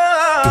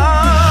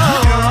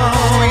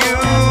 Oh, you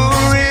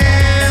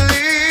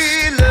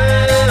really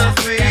love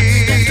me.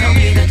 Tell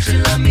me that you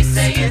love me,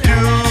 say it. Do you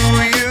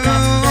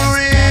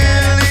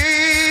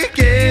really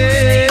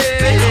care?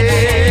 Do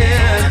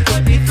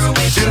you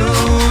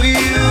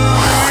really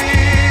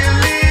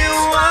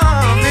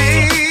want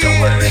me? Don't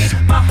worry,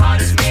 my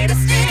heart is made of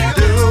steel.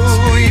 Do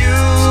you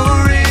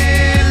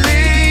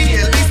really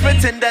at least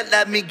pretend that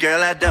love me,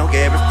 girl? I don't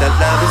care if that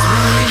love is real.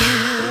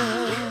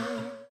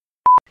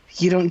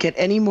 You don't get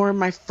any more of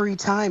my free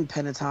time,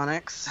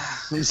 Pentatonics.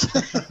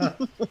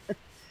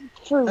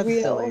 For That's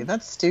real. silly.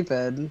 That's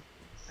stupid.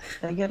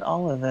 I get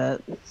all of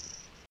it.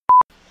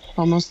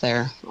 Almost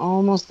there.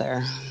 Almost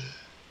there.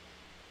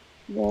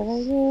 Where are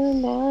you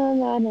now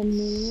that I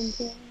need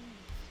you?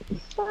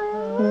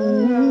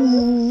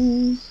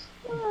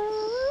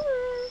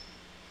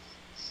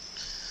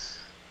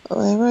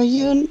 Where are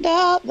you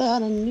now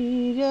that I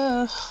need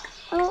you?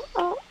 Oh,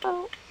 oh,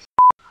 oh.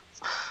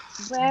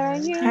 Where are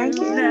you Are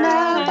you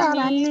now that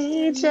I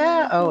need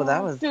you? Oh,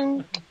 that was.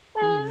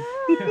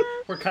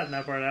 We're cutting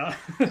that part out.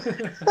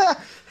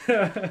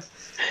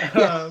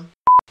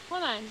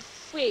 Hold on.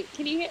 Wait,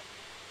 can you hear?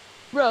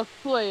 Rough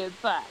play it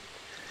back.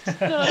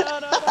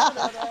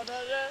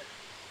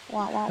 Wah,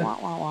 wah, wah, wah,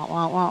 wah,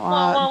 wah,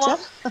 wah, wah.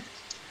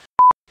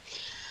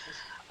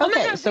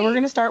 Okay, so we're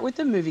going to start with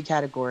the movie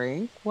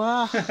category.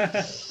 Wow. Sorry,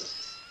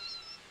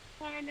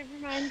 never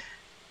mind.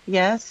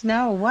 Yes,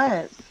 no,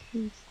 what?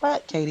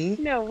 What, Katie?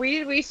 No,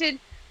 we should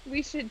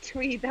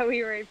tweet that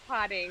we were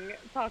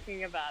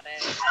talking about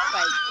it,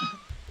 like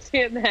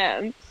to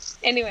them.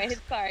 Anyway,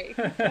 sorry.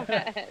 Go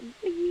ahead.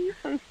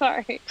 I'm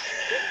sorry.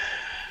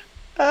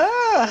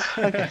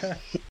 Okay.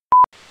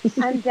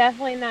 I'm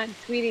definitely not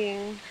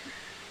tweeting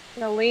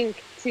the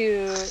link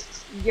to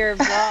your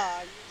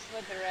vlog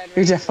with the red.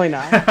 You're definitely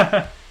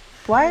not.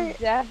 Why?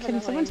 Definitely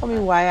Can someone tell me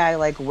not. why I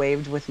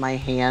waved with my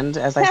hand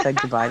as I said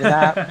goodbye to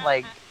that?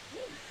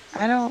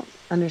 I don't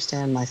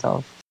understand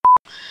myself.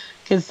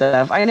 Good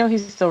stuff. I know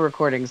he's still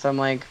recording, so I'm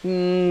like,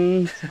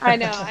 I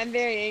know. I'm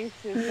very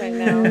anxious right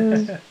now.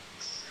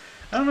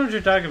 I don't know what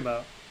you're talking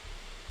about.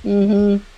 Mm-hmm.